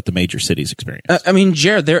what the major cities experience. I mean,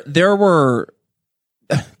 Jared, there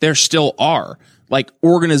still are like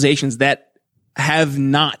organizations that have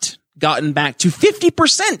not gotten back to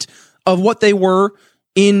 50% of what they were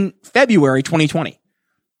in February 2020.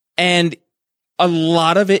 And a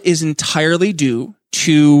lot of it is entirely due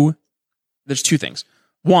to, there's two things.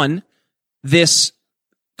 One, this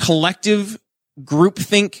collective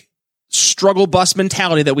groupthink struggle bus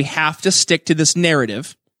mentality that we have to stick to this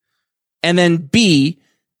narrative. And then B,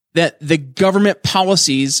 that the government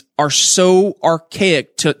policies are so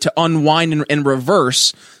archaic to unwind and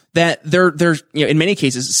reverse that they're you know, in many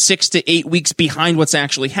cases 6 to 8 weeks behind what's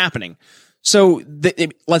actually happening. So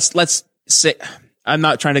let's say, I'm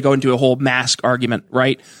not trying to go into a whole mask argument,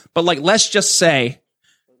 right? But like, let's just say,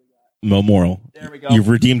 Moral. There we go. You've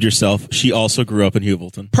redeemed yourself. She also grew up in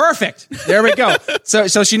Heuvelton. Perfect. There we go.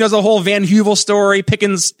 So she knows the whole Van Heuvel story,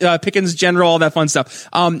 Pickens General, all that fun stuff.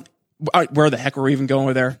 Where the heck were we even going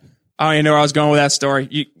with there? I don't even know where I was going with that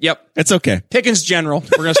story. Yep. It's okay. Pickens General.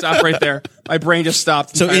 We're going to stop right there. My brain just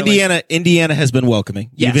stopped. So entirely. Indiana has been welcoming.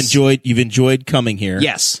 Yes. You've enjoyed coming here.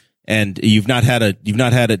 Yes. And you've not had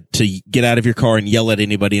to get out of your car and yell at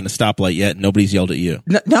anybody in a stoplight yet. Nobody's yelled at you.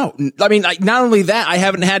 No. I mean, not only that, I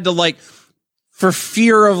haven't had to like, for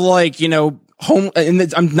fear of like, you know,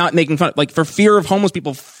 and I'm not making fun, like for fear of homeless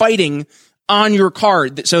people fighting on your car.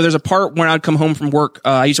 So there's a part when I'd come home from work.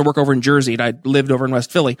 I used to work over in Jersey and I lived over in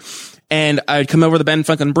West Philly, and I'd come over the Ben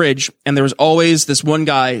Franklin Bridge, and there was always this one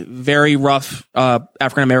guy, very rough,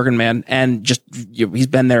 African-American man. And just, he's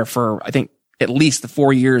been there for, I think, at least the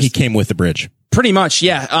 4 years. He came with the bridge. Pretty much.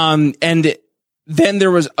 Yeah. And then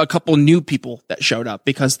there was a couple new people that showed up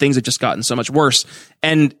because things had just gotten so much worse.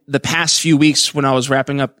 And the past few weeks when I was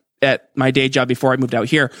wrapping up at my day job before I moved out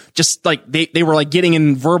here, just like they were like getting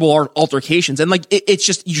in verbal altercations, and like it's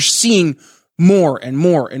just, you're seeing more and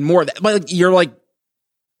more and more. Like you're like,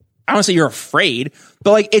 I don't want to say you're afraid,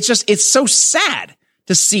 but like it's so sad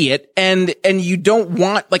to see it, and you don't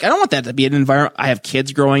want, like, I don't want that to be an environment I have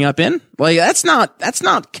kids growing up in. Like that's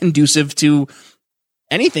not conducive to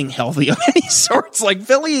anything healthy of any sorts. Like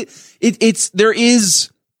Philly,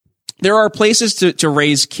 there are places to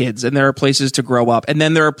raise kids, and there are places to grow up, and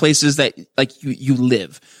then there are places that like you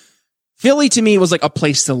live. Philly to me was like a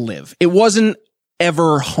place to live. It wasn't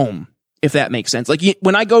ever home, if that makes sense. Like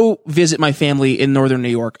when I go visit my family in Northern New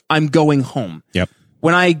York, I'm going home. Yep.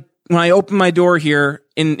 When I open my door here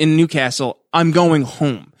in Newcastle, I'm going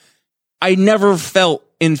home. I never felt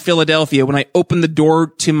in Philadelphia when I opened the door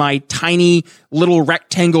to my tiny little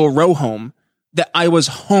rectangle row home that I was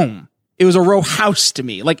home. It was a row house to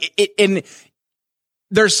me. Like and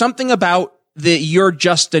there's something about the you're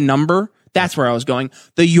just a number That's where I was going.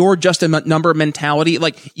 The you're just a number mentality.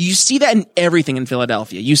 Like, you see that in everything in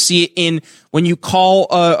Philadelphia. You see it in when you call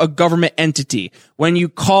a government entity, when you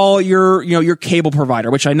call your cable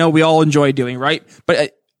provider, which I know we all enjoy doing, right?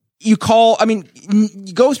 But you call, I mean,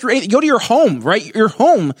 you go through, you go to your home, right? Your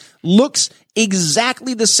home looks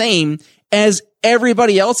exactly the same as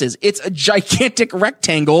everybody else's. It's a gigantic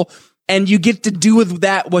rectangle, and you get to do with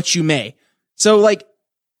that what you may. So, like,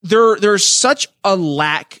 there's such a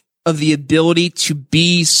lack of the ability to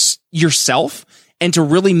be yourself and to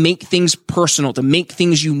really make things personal, to make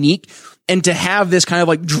things unique, and to have this kind of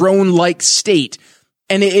like drone-like state.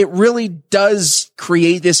 And it really does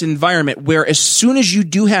create this environment where as soon as you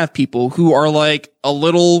do have people who are like a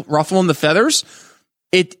little ruffling the feathers,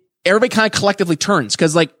 everybody kind of collectively turns,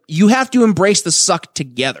 because like you have to embrace the suck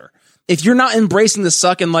together. If you're not embracing the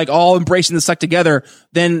suck and like all embracing the suck together,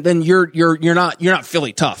 then you're not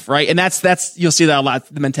Philly tough, right? And that's you'll see that a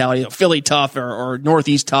lot, the mentality of Philly tough or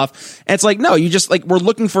Northeast tough. And it's like, no, you just like, we're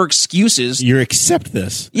looking for excuses. You accept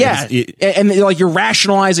this. Yeah. And like you're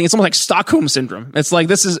rationalizing. It's almost like Stockholm syndrome. It's like,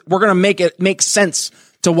 we're going to make it make sense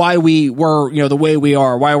to why we were, the way we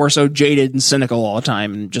are, why we're so jaded and cynical all the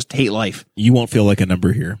time and just hate life. You won't feel like a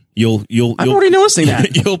number here. I'm already noticing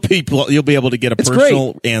that. You'll be able to get a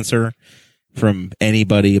personal answer from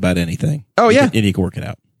anybody about anything. Oh yeah. And you can work it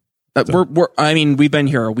out. We've been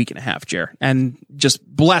here a week and a half, Jer, and just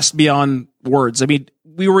blessed beyond words. I mean,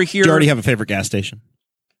 we were here. Do you already have a favorite gas station?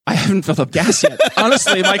 I haven't filled up gas yet.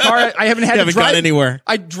 Honestly, my car, I haven't had to drive. Gone anywhere.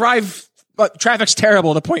 I drive, but traffic's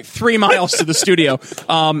terrible to 0.3 miles to the studio.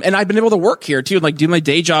 And I've been able to work here too, like do my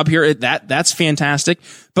day job here. That's fantastic.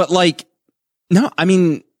 But like, no, I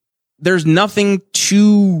mean, there's nothing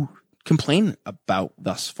to complain about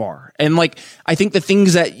thus far. And like, I think the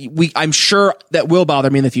things that I'm sure that will bother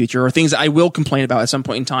me in the future, or things that I will complain about at some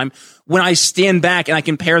point in time, when I stand back and I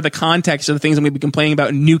compare the context of the things I'm going to be complaining about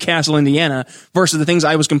in Newcastle, Indiana versus the things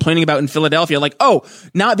I was complaining about in Philadelphia, like, oh,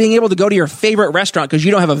 not being able to go to your favorite restaurant because you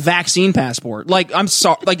don't have a vaccine passport. Like, I'm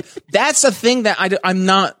sorry. Like, that's a thing that I'm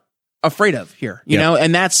not afraid of here, you know?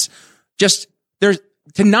 And that's just, there's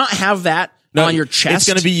to not have that on your chest. It's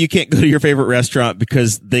going to be, you can't go to your favorite restaurant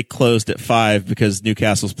because they closed at 5 because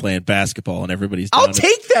Newcastle's playing basketball and everybody's down. I'll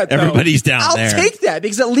take that, though. Everybody's down there. I'll take that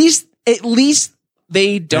because at least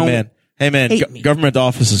they don't. Hey man, government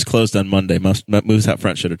offices closed on Monday. Moves Out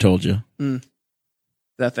Front should have told you.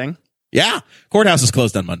 That thing? Yeah. Courthouse is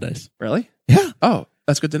closed on Mondays. Really? Yeah. Oh,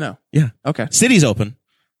 that's good to know. Yeah. Okay. City's open.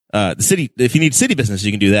 The city, if you need city business,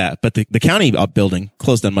 you can do that. But the county building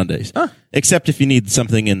closed on Mondays. Huh. Except if you need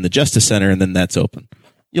something in the Justice Center, and then that's open.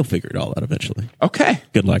 You'll figure it all out eventually. Okay.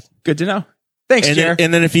 Good luck. Good to know. Thanks, Jer.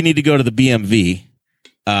 And then if you need to go to the BMV,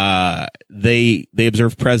 they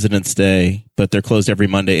observe President's Day, but they're closed every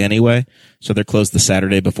Monday anyway. So they're closed the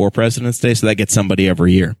Saturday before President's Day. So that gets somebody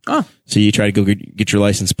every year. Oh. So you try to go get your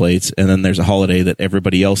license plates, and then there's a holiday that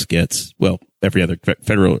everybody else gets. Well, every other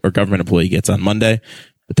federal or government employee gets on Monday.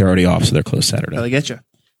 But they're already off, so they're closed Saturday. Really get you.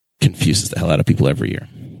 Confuses the hell out of people every year.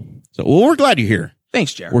 So, well, we're glad you're here.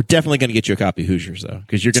 Thanks, Jared. We're definitely going to get you a copy of Hoosiers, though,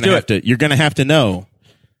 because you're going to have to know.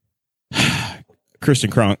 Kristen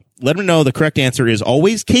Kronk, let them know the correct answer is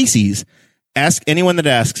always Casey's. Ask anyone that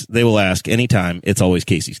asks; they will ask anytime. It's always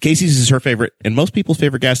Casey's. Casey's is her favorite and most people's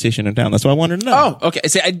favorite gas station in town. That's what I wanted to know. Oh, okay.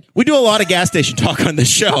 See, we do a lot of gas station talk on this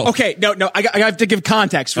show. Okay, no, I have to give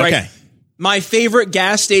context, right? Okay. My favorite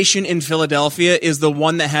gas station in Philadelphia is the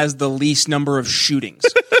one that has the least number of shootings.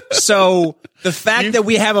 So the fact that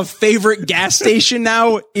we have a favorite gas station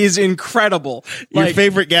now is incredible. Your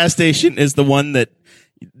favorite gas station is the one that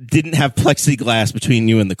didn't have plexiglass between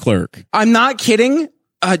you and the clerk. I'm not kidding.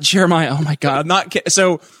 Jeremiah, oh my God, I'm not kidding.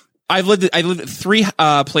 So I lived at 3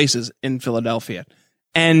 places in Philadelphia,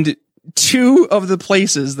 and 2 of the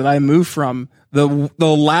places that I moved from, the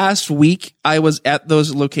last week I was at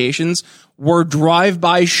those locations were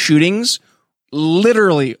drive-by shootings,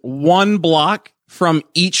 literally 1 block from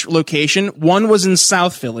each location. One was in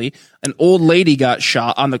South Philly. An old lady got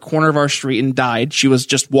shot on the corner of our street and died. She was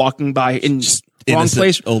just walking by in wrong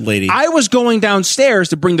place. Old lady. I was going downstairs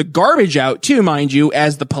to bring the garbage out too, mind you,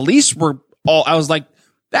 as the police were all, I was like,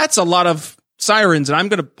 that's a lot of sirens and I'm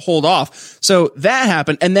going to hold off. So that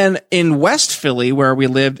happened. And then in West Philly, where we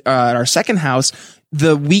lived at our second house,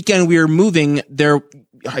 the weekend we were moving there,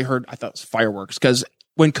 I thought it was fireworks, because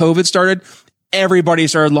when COVID started, everybody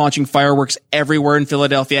started launching fireworks everywhere in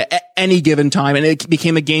Philadelphia at any given time. And it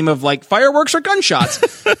became a game of like fireworks or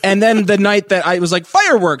gunshots. And then the night that I was like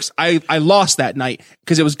fireworks, I lost that night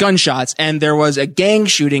because it was gunshots. And there was a gang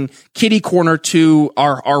shooting kitty corner to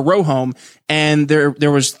our row home. And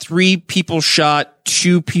there was 3 people shot,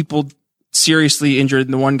 2 people seriously injured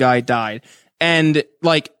and the one guy died. And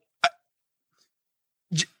like,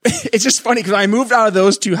 it's just funny because I moved out of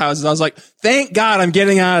those two houses. I was like, thank God I'm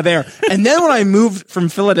getting out of there. And then when I moved from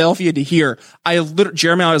Philadelphia to here,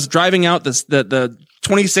 Jeremy, I was driving out the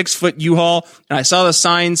 26-foot U-Haul and I saw the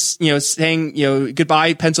signs, saying,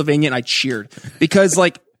 goodbye, Pennsylvania. And I cheered because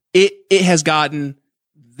like it has gotten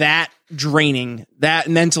that draining, that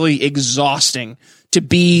mentally exhausting to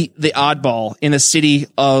be the oddball in a city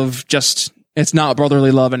of just, it's not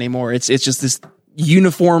brotherly love anymore. It's just this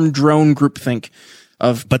uniform drone groupthink.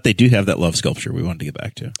 But they do have that love sculpture we wanted to get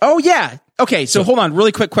back to. Oh, yeah. Okay, so hold on.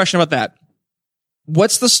 Really quick question about that.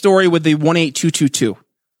 What's the story with the 18222?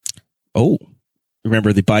 Oh,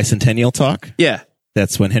 remember the bicentennial talk? Yeah.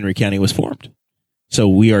 That's when Henry County was formed. So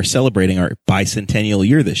we are celebrating our bicentennial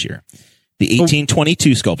year this year. The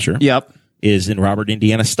 1822 sculpture is in Robert,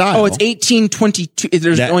 Indiana style. Oh, it's 1822.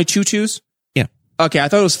 There's only two twos? Yeah. Okay, I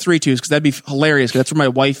thought it was three twos because that'd be hilarious because that's where my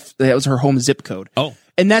wife, that was her home zip code. Oh.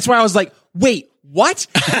 And that's why I was like, wait. What?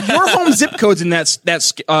 Your home zip code's in that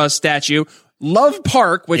statue. Love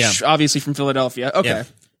Park, which obviously from Philadelphia. Okay.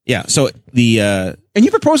 Yeah. So and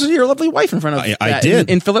you proposed to your lovely wife in front of I did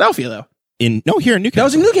in Philadelphia though. Here in Newcastle. That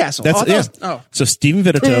was in Newcastle. So Stephen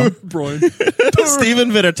Vitito, Brian.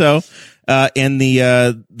 Stephen Vitito, and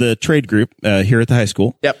the trade group here at the high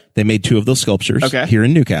school. Yep. They made two of those sculptures here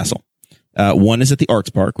in Newcastle. One is at the Arts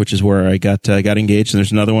Park, which is where I got engaged, and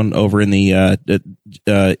there's another one over in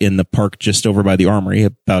the park just over by the Armory,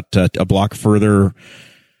 about a block further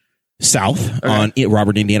south on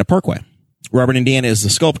Robert, Indiana Parkway. Robert, Indiana is the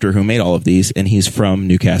sculptor who made all of these, and he's from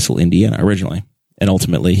Newcastle, Indiana originally, and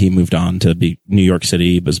ultimately he moved on to be New York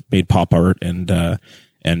City, made pop art, and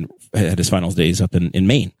had his final days up in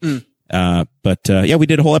Maine. But we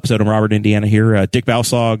did a whole episode on Robert, Indiana here. Dick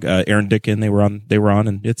Balsog, Aaron Dickin, they were on,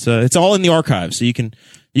 and it's all in the archives. So you can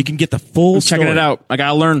get the full story. Checking it out. I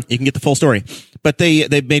gotta learn. You can get the full story. But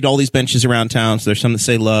they've made all these benches around town. So there's some that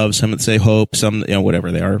say love, some that say hope, some,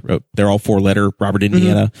 whatever they are. They're all 4-letter Robert,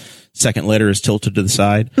 Indiana. Second letter is tilted to the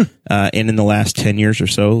side. And in the last 10 years or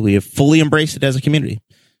so, we have fully embraced it as a community.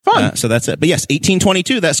 Fun. So that's it. But yes,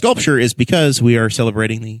 1822, that sculpture is because we are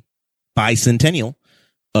celebrating the bicentennial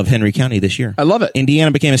of Henry County this year. I love it. Indiana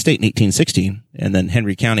became a state in 1816, and then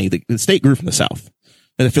Henry County, the state grew from the south.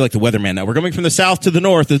 I feel like the weatherman now. We're coming from the south to the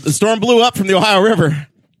north. The storm blew up from the Ohio River.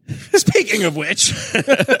 Speaking of which.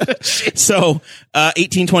 So,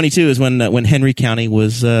 1822 is when Henry County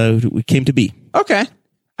came to be. Okay.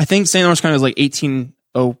 I think St. Lawrence County was like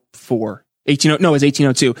 1804. It's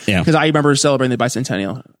 1802. Yeah. Because I remember celebrating the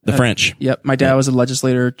bicentennial. The French. Yep. My dad was a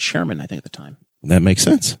legislator chairman, I think, at the time. That makes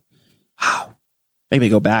sense. Wow. Maybe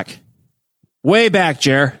go back. Way back,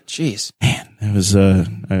 Jer. Jeez. Man, I was where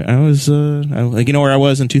I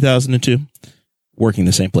was in 2002? Working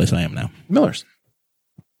the same place I am now. Miller's.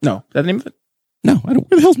 No. Is that the name of it? No, I don't.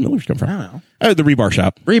 Where the hell's Miller's come from? I don't know. The rebar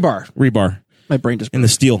shop. Rebar. My brain just in the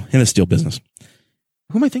steel business.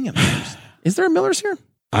 Who am I thinking of? Miller's? Is there a Miller's here?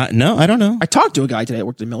 No, I don't know. I talked to a guy today that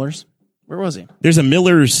worked at Miller's. Where was he? There's a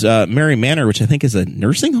Miller's Mary Manor, which I think is a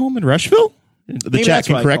nursing home in Rushville. The chat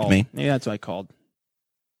can correct me. Maybe that's what I called.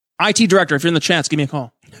 IT director, if you're in the chats, give me a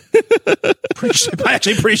call. I'm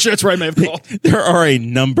actually pretty sure it's where I may have called. There are a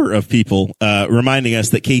number of people reminding us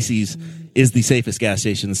that Casey's is the safest gas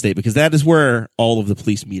station in the state because that is where all of the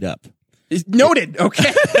police meet up. Noted.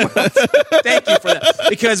 Okay. Well, thank you for that.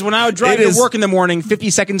 Because when I would drive to work in the morning,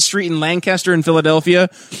 52nd Street in Lancaster in Philadelphia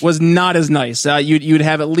was not as nice. You'd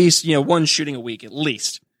have at least one shooting a week, at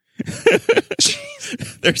least.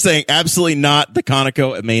 They're saying absolutely not. The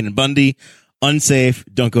Conoco at Main and Bundy. Unsafe.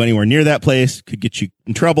 Don't go anywhere near that place. Could get you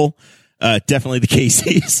in trouble. Definitely the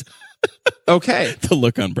Casey's. Okay. The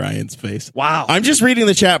look on Brian's face. Wow. I'm just reading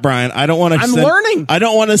the chat, Brian. I don't want to. I'm learning. I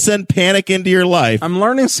don't want to send panic into your life. I'm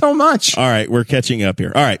learning so much. All right. We're catching up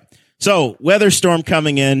here. All right. So weather storm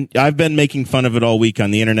coming in. I've been making fun of it all week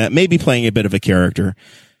on the internet, maybe playing a bit of a character.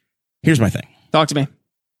 Here's my thing. Talk to me.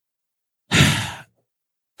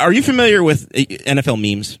 Are you familiar with NFL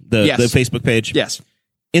memes? The Facebook page? Yes.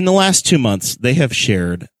 In the last 2 months, they have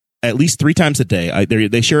shared at least 3 times a day.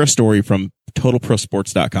 They share a story from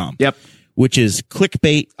TotalProSports.com. Yep. Which is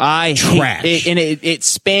clickbait trash. Hate it, and it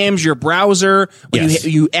spams your browser. When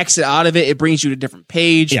you exit out of it, it brings you to a different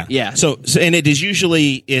page. Yeah. So and it is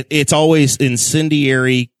usually, it's always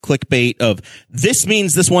incendiary clickbait of this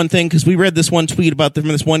means this one thing because we read this one tweet about from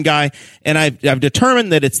this one guy, and I've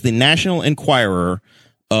determined that it's the National Enquirer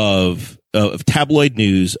of tabloid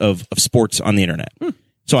news of sports on the internet.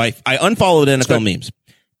 So I unfollowed NFL memes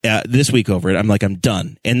this week over it. I'm like, I'm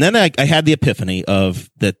done. And then I had the epiphany of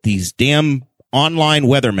that these damn online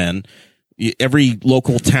weathermen, every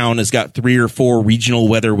local town has got 3 or 4 regional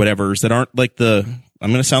weather whatevers that aren't like I'm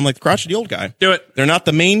going to sound like the crotchety old guy. Do it. They're not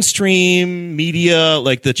the mainstream media,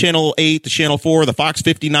 like the Channel 8, the Channel 4, the Fox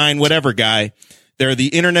 59, whatever guy. They're the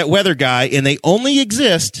internet weather guy, and they only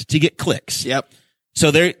exist to get clicks. Yep. So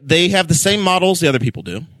they have the same models the other people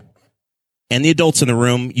do. And the adults in the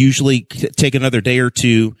room usually take another day or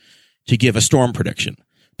two to give a storm prediction.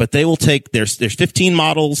 But they will take, there's 15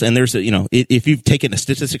 models, and there's if you've taken a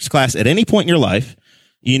statistics class at any point in your life,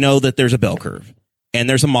 you know that there's a bell curve. And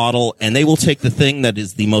there's a model, and they will take the thing that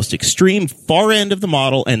is the most extreme far end of the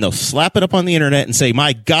model, and they'll slap it up on the internet and say,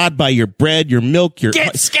 my God, buy your bread, your milk, your...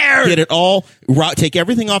 Get scared! Get it all. Take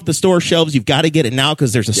everything off the store shelves. You've got to get it now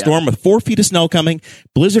because there's a storm with 4 feet of snow coming.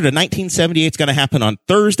 Blizzard of 1978 is going to happen on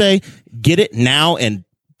Thursday. Get it now. And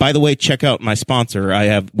by the way, check out my sponsor.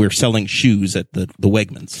 We're selling shoes at the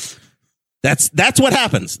Wegmans. That's what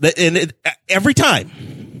happens. Every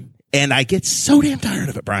time. And I get so damn tired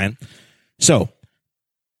of it, Brian. So...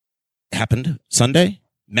 happened Sunday,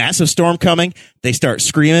 massive storm coming. They start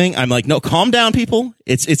screaming. I'm like, no, calm down, people.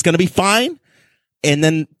 It's going to be fine. And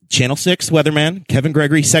then Channel 6 weatherman, Kevin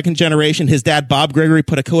Gregory, second generation. His dad, Bob Gregory,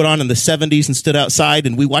 put a coat on in the 70s and stood outside,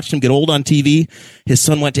 and we watched him get old on TV. His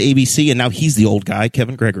son went to ABC, and now he's the old guy,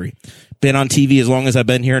 Kevin Gregory. Been on TV as long as I've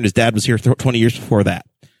been here, and his dad was here 20 years before that.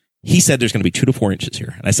 He said there's going to be 2 to 4 inches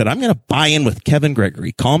here. And I said, I'm going to buy in with Kevin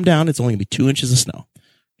Gregory. Calm down. It's only going to be 2 inches of snow.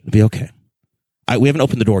 It'll be okay. We haven't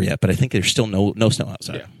opened the door yet, but I think there's still no snow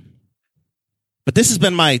outside. Yeah. But this has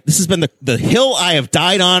been the hill I have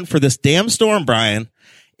died on for this damn storm, Brian,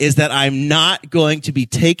 is that I'm not going to be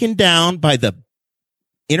taken down by the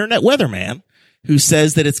internet weatherman who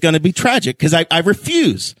says that it's going to be tragic, because I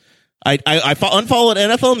refuse. I unfollowed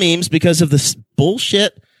NFL memes because of this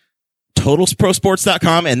bullshit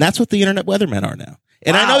totalprosports.com, and that's what the internet weathermen are now.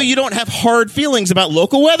 And wow. I know you don't have hard feelings about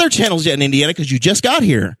local weather channels yet in Indiana because you just got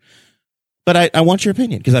here. But I want your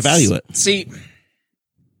opinion because I value it. See,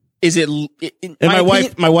 is it? And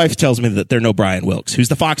my wife tells me that they're no Brian Wilkes, who's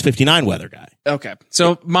the Fox 59 weather guy. Okay,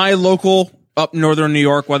 so my local up northern New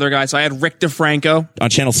York weather guy. So I had Rick DeFranco on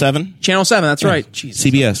Channel 7. Channel 7, that's right. Jesus.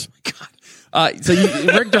 CBS. God.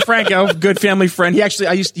 Rick DeFranco, good family friend. He actually,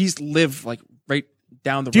 he used to live like right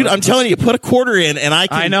down the road. Dude, I'm telling you, put a quarter in, and I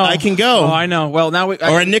can go. Oh, I know. Well, now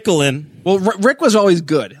or a nickel in. Well, Rick was always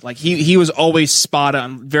good. Like he was always spot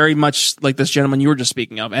on, very much like this gentleman you were just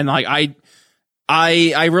speaking of. And like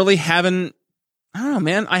I really haven't. I don't know,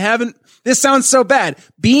 man. I haven't. This sounds so bad.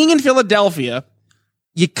 Being in Philadelphia,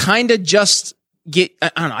 you kind of just get.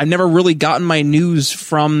 I don't know. I've never really gotten my news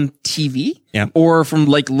from TV. Yeah. Or from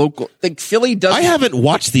like local, like Philly does. I haven't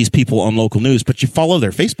watched these people on local news, but you follow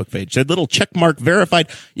their Facebook page. That little check mark verified.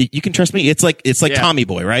 You can trust me. It's like Tommy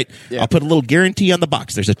Boy, right? Yeah. I'll put a little guarantee on the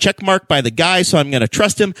box. There's a check mark by the guy, so I'm going to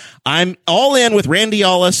trust him. I'm all in with Randy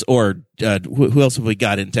Ollis or who else have we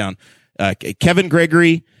got in town? Kevin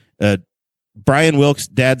Gregory, Brian Wilkes.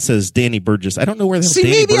 Dad says Danny Burgess. I don't know where the hell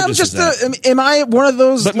Danny maybe Burgess I'm just am I one of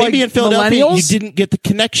those? But maybe in Philadelphia millennials? you didn't get the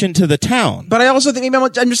connection to the town. But I also think maybe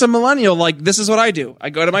I'm just a millennial. Like this is what I do. I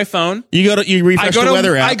go to my phone. You refresh the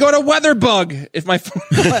weather app. I go to WeatherBug if my phone.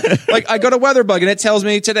 Like I go to WeatherBug and it tells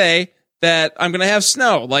me today that I'm going to have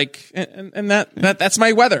snow. Like and that's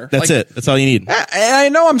my weather. That's it. That's all you need. And I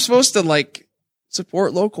know I'm supposed to like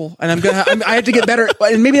support local, and I have to get better.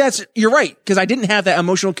 And maybe you're right, because I didn't have that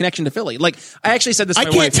emotional connection to Philly. Like I actually said this to my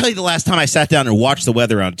wife. I can't tell you the last time I sat down and watched the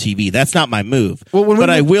weather on TV. That's not my move. But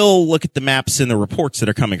I will look at the maps and the reports that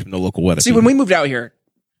are coming from the local weather. See, when we moved out here,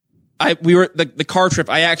 we were the car trip.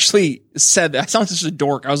 I actually said that. I sound such a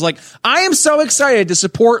dork. I was like, I am so excited to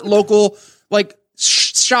support local like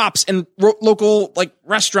shops and local like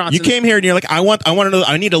restaurants. You came here and you're like, I want to know.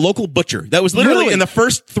 I need a local butcher. That was literally in the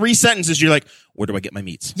first 3 sentences. You're like, where do I get my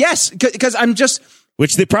meats? Yes, because I'm just.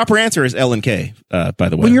 Which the proper answer is L&K. By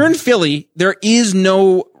the way, when you're in Philly, there is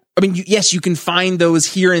no. I mean, yes, you can find those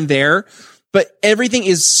here and there, but everything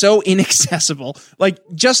is so inaccessible. Like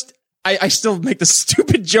just. I still make the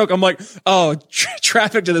stupid joke. I'm like, oh,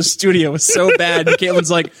 traffic to the studio was so bad. And Caitlin's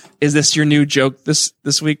like, is this your new joke this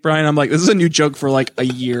week, Brian? I'm like, this is a new joke for like a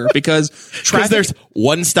year because there's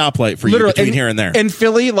one stoplight for you between here and there. In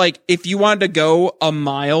Philly, like if you wanted to go a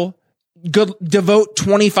mile, devote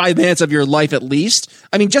 25 minutes of your life at least.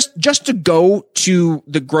 I mean, just to go to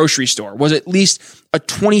the grocery store was at least a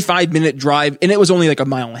 25-minute drive, and it was only like a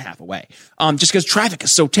mile and a half away. Just because traffic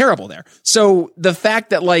is so terrible there. So the fact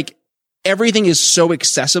that like everything is so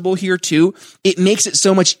accessible here too, it makes it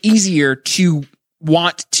so much easier to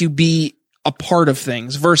want to be a part of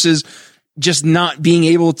things versus just not being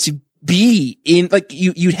able to be in, like,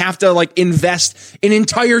 you'd have to like invest an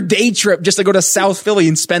entire day trip just to go to South Philly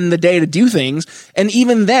and spend the day to do things. And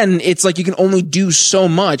even then it's like you can only do so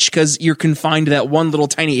much because you're confined to that one little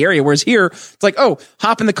tiny area. Whereas here it's like, oh,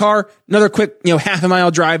 hop in the car, another quick, half a mile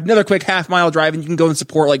drive, another quick half mile drive, and you can go and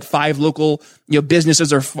support like 5 local,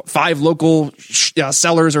 businesses or 5 local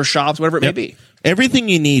sellers or shops, whatever it may be. Everything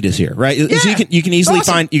you need is here, right? Yeah. So you can easily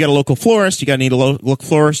find, you got a local florist, you need a local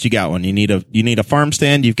florist, you got one. You need a farm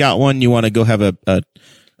stand, you've got one. You want to go have a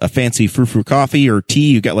fancy frou-frou coffee or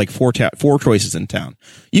tea, you've got like 4 choices in town.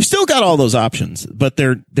 You've still got all those options, but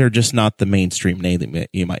they're just not the mainstream name that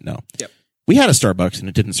you might know. Yep. We had a Starbucks and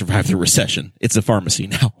it didn't survive the recession. It's a pharmacy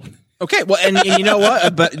now. Okay, well, and you know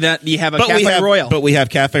what? But that you have a Cafe Royal. But we have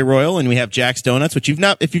Cafe Royal and we have Jack's Donuts, which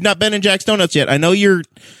if you've not been in Jack's Donuts yet, I know you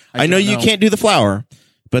can't do the flour,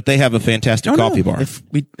 but they have a fantastic coffee bar. I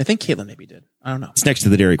think Caitlin maybe did. I don't know. It's next to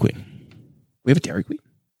the Dairy Queen. We have a Dairy Queen?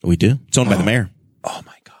 We do. It's owned by the mayor. Oh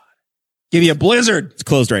my God. Give you a blizzard. It's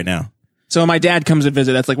closed right now. So my dad comes to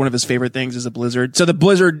visit. That's like one of his favorite things is a blizzard. So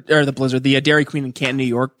the Dairy Queen in Canton, New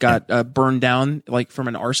York got burned down like from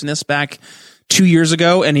an arsonist back 2 years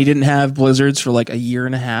ago, and he didn't have blizzards for like a year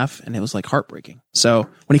and a half, and it was like heartbreaking. So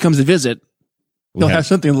when he comes to visit, he'll have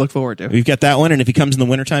something to look forward to. We've got that one, and if he comes in the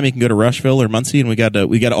wintertime, he can go to Rushville or Muncie, and we got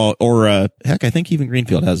all, or heck, I think even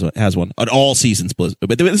Greenfield has one, an all seasons blizzard.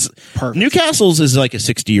 But Newcastle's is like a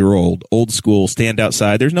 60-year-old old school stand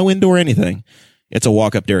outside. There's no indoor anything. It's a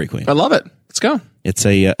walk up Dairy Queen. I love it. Let's go. It's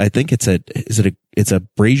it's a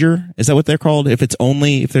brazier? Is that what they're called? If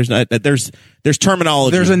there's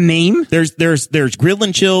terminology. There's a name? There's grill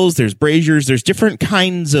and chills, there's braziers, there's different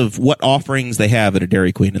kinds of what offerings they have at a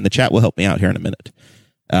Dairy Queen, and the chat will help me out here in a minute.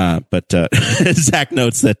 But Zach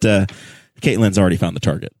notes that Caitlin's already found the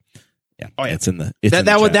target. Yeah. Oh yeah.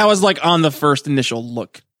 That was like on the first initial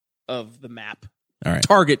look of the map. All right.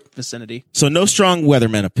 Target vicinity. So no strong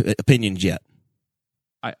weatherman opinions yet.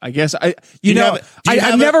 I guess I've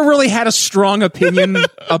never really had a strong opinion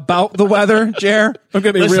about the weather, Jer. I'm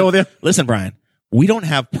going to be real with you. Listen, Brian, we don't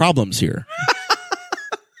have problems here.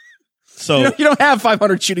 So you don't have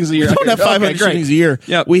 500 shootings a year. We don't have 500 shootings a year.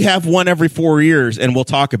 Yep. We have one every 4 years, and we'll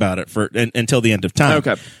talk about it until the end of time.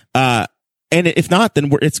 Okay. And if not, then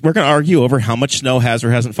we're going to argue over how much snow has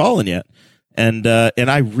or hasn't fallen yet. And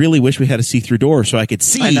I really wish we had a see-through door so I could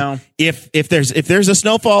see if there's a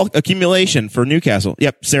snowfall accumulation for Newcastle.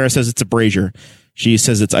 Yep. Sarah says it's a brazier. She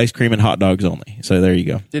says it's ice cream and hot dogs only. So there you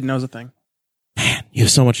go. Didn't know it was a thing. Man, you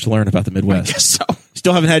have so much to learn about the Midwest. I guess so.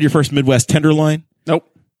 Still haven't had your first Midwest Tenderloin?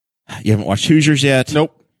 Nope. You haven't watched Hoosiers yet?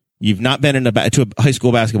 Nope. You've not been to a high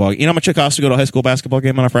school basketball game. You know how much it costs to go to a high school basketball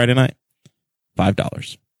game on a Friday night?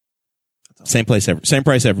 $5. Same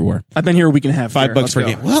price everywhere. I've been here a week and a half. $5 per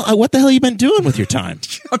game. Well, what the hell have you been doing with your time?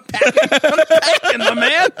 Unpacking, my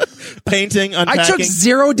man. Painting, unpacking. I took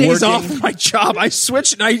 0 days off from my job. I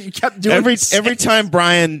switched and I kept doing every time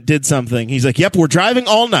Brian did something, he's like, "Yep, we're driving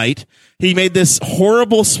all night." He made this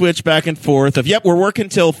horrible switch back and forth of, "Yep, we're working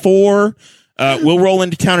till 4. We'll roll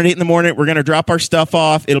into town at 8 in the morning. We're going to drop our stuff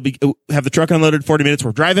off. Have the truck unloaded in 40 minutes.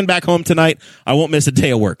 We're driving back home tonight. I won't miss a day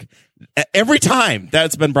of work." Every time,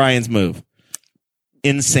 that's been Brian's move.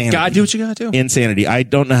 Insanity. Gotta do what you gotta do. Insanity. I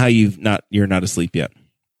don't know how you're not asleep yet.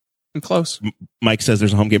 I'm close. Mike says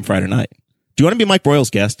there's a home game Friday night. Do you want to be Mike Broyles'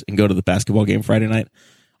 guest and go to the basketball game Friday night?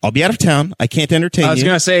 I'll be out of town. I can't entertain you. I was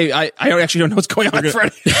going to say, I actually don't know what's going on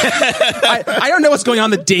Friday. I don't know what's going on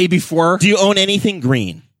the day before. Do you own anything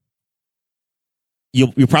green?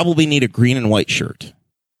 You'll probably need a green and white shirt.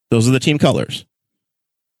 Those are the team colors.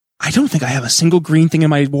 I don't think I have a single green thing in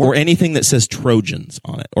my wardrobe. Or anything that says Trojans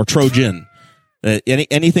on it. Or Trojan.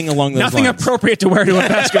 Anything along those Nothing lines. Appropriate to wear to a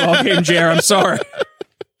basketball game, Jer. I'm sorry.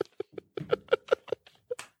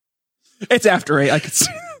 It's after 8. I could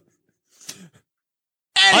see.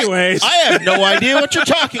 Anyways. I have no idea what you're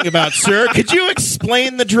talking about, sir. Could you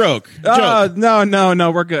explain the joke?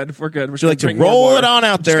 No. We're good. We're good. Would you like to roll it on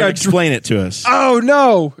out there and explain it to us? Oh,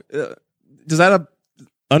 no. Does that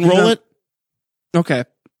unroll it? Okay.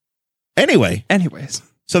 Anyways.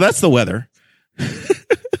 So that's the weather.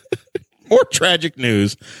 More tragic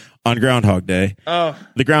news on Groundhog Day. Oh.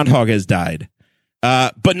 The groundhog has died.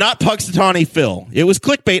 But not Puxatawny Phil. It was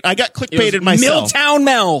clickbait. I got clickbaited myself.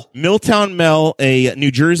 Milltown Mel, a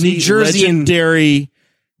New Jersey legendary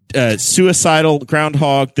suicidal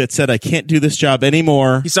groundhog that said, "I can't do this job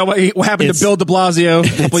anymore." You saw what happened to Bill de Blasio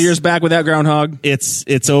a couple years back with that groundhog.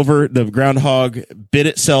 It's over. The groundhog bit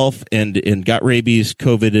itself and got rabies,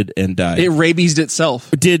 COVIDed, and died. It rabiesed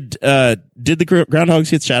itself. Did the groundhogs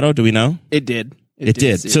hit shadow? Do we know? It did. It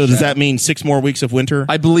did. So does that mean 6 more weeks of winter?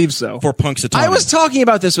 I believe so. For Punxsutawney. I was talking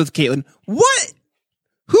about this with Caitlin. What?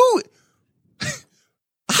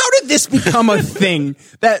 this become a thing?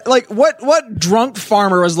 That like what drunk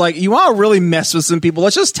farmer was like, you want to really mess with some people?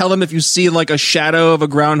 Let's just tell them if you see like a shadow of a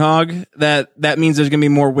groundhog that means there's gonna be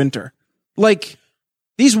more winter. Like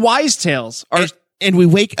these wise tales are. And we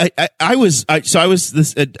wake. I'm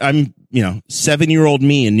 7-year-old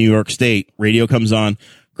me in New York State. Radio comes on.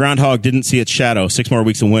 Groundhog didn't see its shadow. 6 more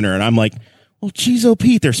weeks of winter, and I'm like, well, geez, oh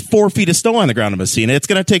Pete, there's 4 feet of snow on the ground. I'm seeing it. It's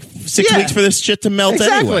going to take 6 weeks for this shit to melt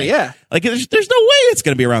anyway. Yeah, like there's no way it's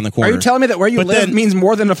going to be around the corner. Are you telling me that where you live means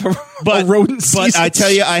more than a rodent season? But I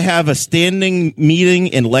tell you, I have a standing meeting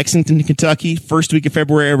in Lexington, Kentucky, first week of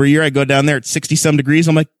February every year. I go down there at 60-some degrees.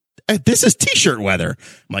 I'm like, this is t-shirt weather.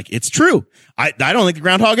 I'm like, it's true. I don't think the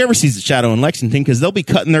groundhog ever sees a shadow in Lexington because they'll be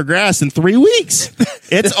cutting their grass in 3 weeks.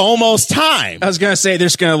 It's almost time. I was gonna say they're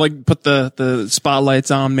just gonna like put the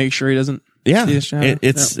spotlights on, make sure he doesn't. Yeah, see the shadow.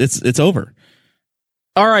 It's over.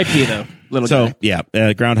 R.I.P. though, little guy.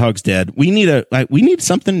 Yeah, Groundhog's dead. We need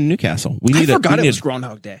something in Newcastle. I forgot it was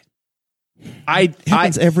Groundhog Day. It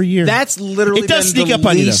happens every year. That's literally it does sneak up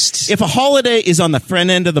on you. If a holiday is on the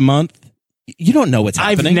front end of the month, you don't know what's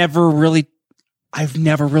happening. I've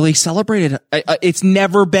never really celebrated it. It's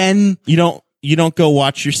never been. You don't go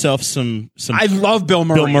watch yourself some. I love Bill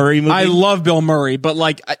Murray. Bill Murray movie. I love Bill Murray, but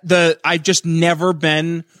like I've just never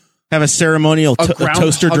been. Have a ceremonial a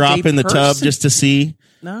toaster drop in the tub just to see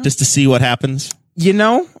what happens.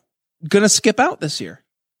 Gonna skip out this year.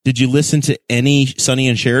 Did you listen to any Sonny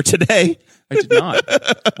and Cher today? I did not.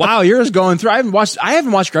 Wow, you're just going through. I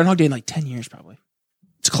haven't watched Groundhog Day in like 10 years probably.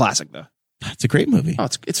 It's a classic though. It's a great movie. Oh,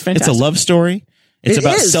 it's fantastic. It's a love story. It's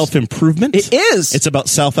about self-improvement. It is. It's about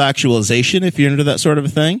self-actualization if you're into that sort of a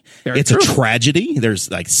thing. It's a tragedy. There's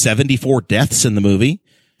like 74 deaths in the movie.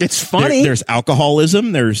 It's funny. There's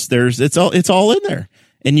alcoholism. It's all in there.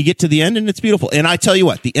 And you get to the end and it's beautiful. And I tell you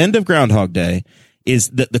what, the end of Groundhog Day is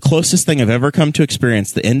the closest thing I've ever come to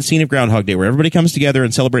experience. The end scene of Groundhog Day where everybody comes together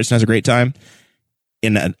and celebrates and has a great time.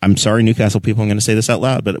 And I'm sorry, Newcastle people, I'm going to say this out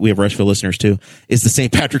loud, but we have Rushville listeners too, is the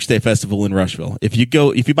St. Patrick's Day Festival in Rushville. If you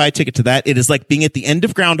buy a ticket to that, it is like being at the end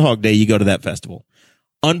of Groundhog Day, you go to that festival.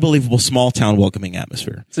 Unbelievable small town welcoming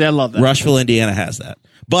atmosphere. See, I love that. Rushville, Indiana has that.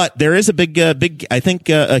 But there is a big, I think,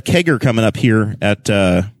 a kegger coming up here at,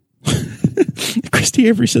 Christy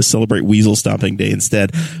Avery says celebrate Weasel Stomping Day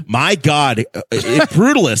instead. My God,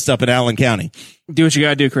 brutalist up in Allen County. Do what you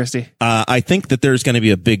gotta do, Christy. I think that there's going to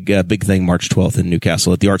be a big thing March 12th in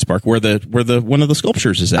Newcastle at the Arts Park where the one of the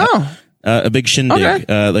sculptures is at. Oh. A big shindig,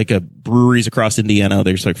 like a breweries across Indiana.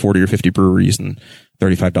 There's like 40 or 50 breweries and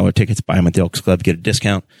 $35 tickets. Buy them at the Elks Club, get a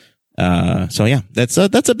discount. So yeah, that's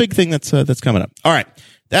a big thing that's coming up. All right.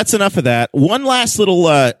 That's enough of that. One last little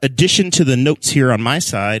addition to the notes here on my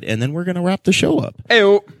side, and then we're going to wrap the show up.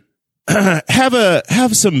 Hey-o.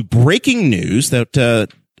 Have some breaking news that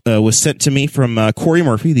was sent to me from Corey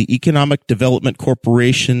Murphy, the Economic Development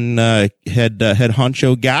Corporation head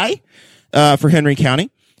honcho guy for Henry County.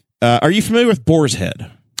 Are you familiar with Boar's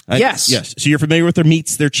Head? Yes. Yes. So you're familiar with their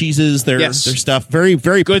meats, their cheeses, their stuff. Very,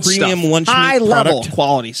 very good premium stuff. lunch high meat level product.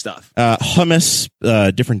 quality stuff. Hummus,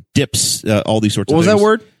 different dips, all these sorts what of things.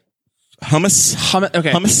 What was that word? Hummus.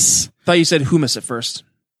 Okay. Hummus. Thought you said hummus at first.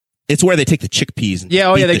 It's where they take the chickpeas and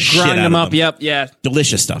they beat grind them up. Yep. Yeah.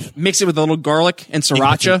 Delicious stuff. Mix it with a little garlic and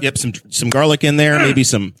sriracha. Yep. Some garlic in there. Maybe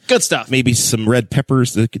some good stuff. Maybe some red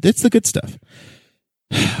peppers. It's the good stuff.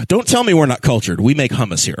 Don't tell me we're not cultured. We make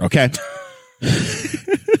hummus here. Okay.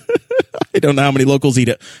 I don't know how many locals eat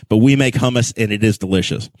it, but we make hummus and it is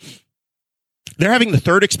delicious. They're having the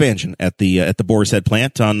third expansion at the Boar's Head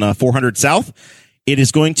plant on 400 South. It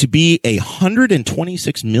is going to be a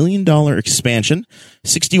 $126 million expansion,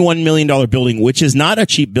 $61 million building, which is not a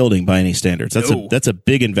cheap building by any standards. That's a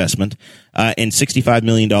big investment, and $65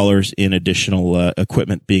 million in additional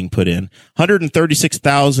equipment being put in.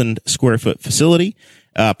 136,000 square foot facility.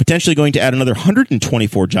 Potentially going to add another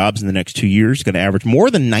 124 jobs in the next 2 years, going to average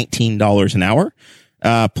more than $19 an hour,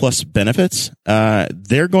 plus benefits.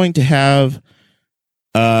 They're going to have,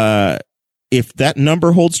 if that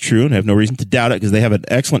number holds true, and I have no reason to doubt it because they have an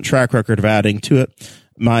excellent track record of adding to it.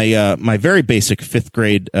 My very basic fifth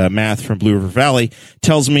grade math from Blue River Valley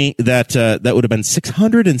tells me that that would have been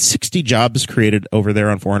 660 jobs created over there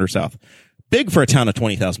on 400 South. Big for a town of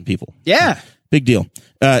 20,000 people. Yeah. Big deal.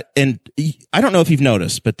 And I don't know if you've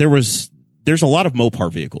noticed, but there's a lot of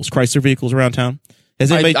Mopar vehicles, Chrysler vehicles around town.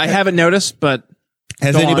 Has anybody? I haven't noticed, but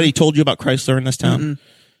has anybody told you about Chrysler in this town? Mm-hmm.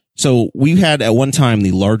 So we had at one time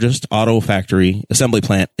the largest auto factory assembly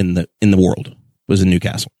plant in the world was in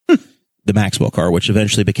Newcastle, the Maxwell car, which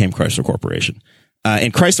eventually became Chrysler Corporation.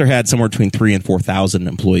 And Chrysler had somewhere between 3,000 and 4,000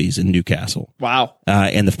 employees in Newcastle. Wow.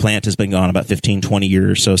 And the plant has been gone about 15, 20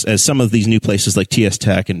 years. So as some of these new places like TS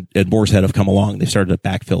Tech and Boar's Head have come along, they've started to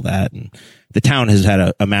backfill that. And the town has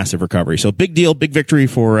had a massive recovery. So big deal, big victory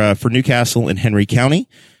for Newcastle and Henry County.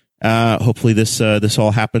 Hopefully this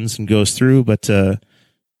all happens and goes through, but,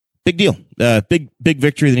 big deal. Big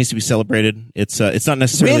victory that needs to be celebrated. It's not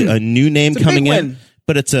necessarily a new name coming in.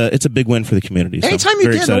 But it's a big win for the community. Anytime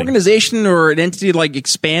you get an organization or an entity like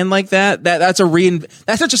expand like that, that's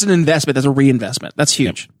not just an investment, that's a reinvestment. That's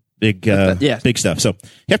huge. Yep. Big stuff. So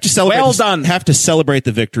you have to celebrate. Well done. Have to celebrate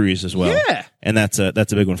the victories as well. Yeah. And that's a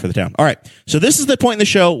big one for the town. All right. So this is the point in the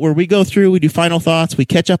show where we go through, we do final thoughts, we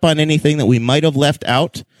catch up on anything that we might have left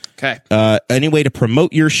out. Okay. Any way to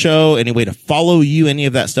promote your show, any way to follow you, any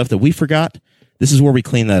of that stuff that we forgot. This is where we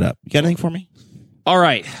clean that up. You got anything for me? All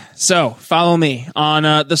right. So follow me on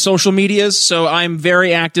the social medias. So I'm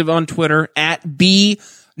very active on Twitter at B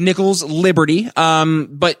Nichols Liberty.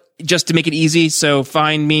 But just to make it easy, so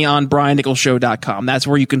find me on briannicholsshow.com. That's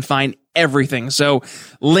where you can find everything. So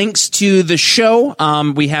links to the show.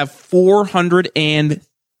 We have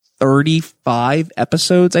 435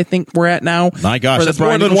 episodes, I think we're at now. My gosh, that's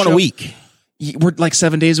more than one a week. We're like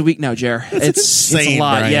 7 days a week now, Jer. It's insane, it's a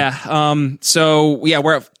lot. Brian. Yeah. So yeah,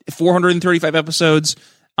 we're at 435 episodes.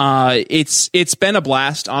 It's been a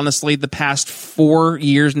blast, honestly, the past 4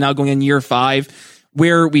 years now going in year 5,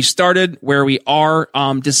 where we started, where we are,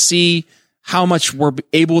 to see how much we're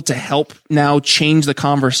able to help now change the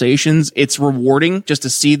conversations. It's rewarding just to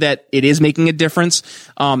see that it is making a difference.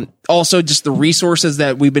 Also just the resources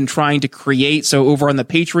that we've been trying to create. So over on the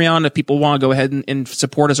Patreon, if people want to go ahead and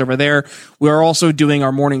support us over there, we are also doing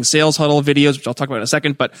our morning sales huddle videos, which I'll talk about in a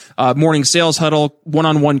second, but morning sales huddle,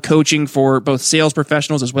 one-on-one coaching for both sales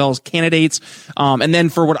professionals as well as candidates. And then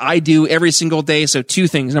for what I do every single day. So 2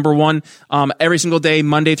 things. Number 1, every single day,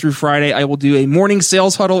 Monday through Friday, I will do a morning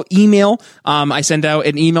sales huddle email. I send out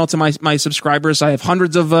an email to my subscribers. I have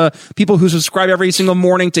hundreds of people who subscribe every single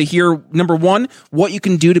morning to hear, number 1, what you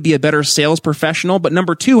can do to be a better sales professional. But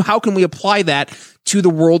number 2, how can we apply that to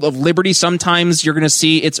the world of liberty? Sometimes you're going to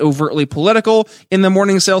see it's overtly political in the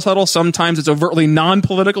morning sales huddle. Sometimes it's overtly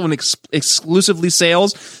non-political and exclusively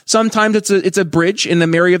sales. Sometimes it's a bridge in the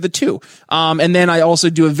marry of the two. And then I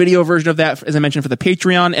also do a video version of that, as I mentioned, for the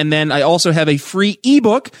Patreon. And then I also have a free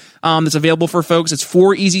ebook that's available for folks. It's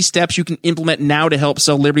 4 easy steps you can implement now to help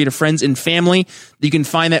sell liberty to friends and family. You can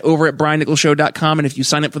find that over at briannicholsshow.com. And if you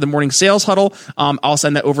sign up for the morning sales huddle, I'll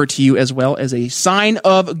send that over to you as well as a sign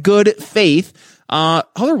of good faith.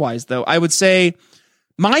 Otherwise, though, I would say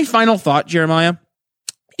my final thought, Jeremiah,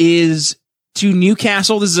 is to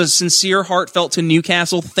Newcastle. This is a sincere, heartfelt to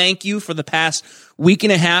Newcastle. Thank you for the past week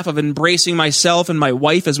and a half of embracing myself and my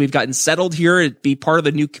wife as we've gotten settled here to be part of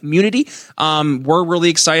the new community. We're really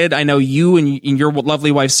excited. I know you and your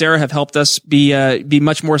lovely wife, Sarah, have helped us be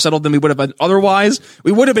much more settled than we would have been otherwise.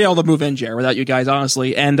 We would have been able to move in, Jer, without you guys,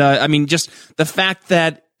 honestly. And, I mean, just the fact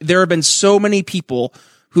that there have been so many people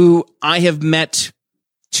who I have met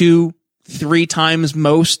 2, 3 times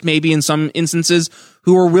most, maybe in some instances,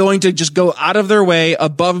 who are willing to just go out of their way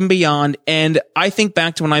above and beyond. And I think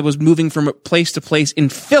back to when I was moving from place to place in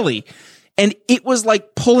Philly, and it was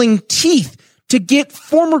like pulling teeth to get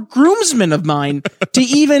former groomsmen of mine to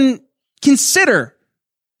even consider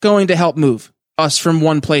going to help move us from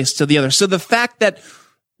one place to the other. So the fact that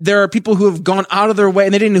there are people who have gone out of their way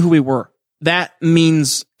and they didn't know who we were, that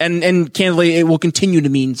means, and candidly, it will continue to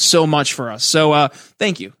mean so much for us. So,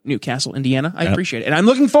 thank you, Newcastle, Indiana. I appreciate it. And I'm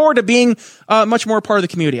looking forward to being, much more a part of the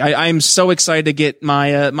community. I'm so excited to get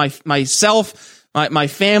myself, my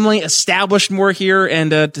family established more here and,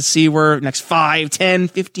 to see where next 5, 10,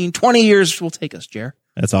 15, 20 years will take us, Jer.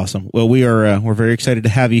 That's awesome. Well, we're very excited to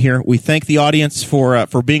have you here. We thank the audience for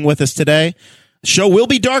being with us today. The show will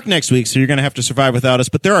be dark next week, so you're going to have to survive without us,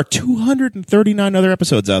 but there are 239 other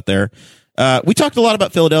episodes out there. We talked a lot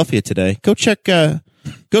about Philadelphia today. Go check out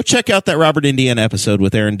that Robert, Indiana episode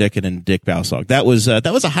with Aaron Dickin and Dick Bausog. That was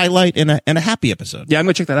a highlight and a happy episode. Yeah, I'm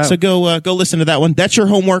gonna check that out. So go listen to that one. That's your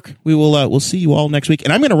homework. We'll see you all next week.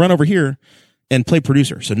 And I'm going to run over here and play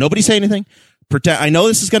producer. So nobody say anything. I know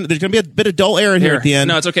there's going to be a bit of dull air in here at the end.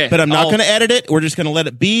 No, it's okay. But I'm not going to edit it. We're just going to let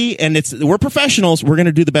it be. And we're professionals. We're going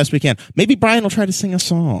to do the best we can. Maybe Brian will try to sing a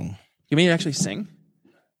song. You mean actually sing?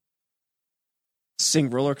 Sing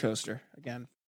Roller Coaster again.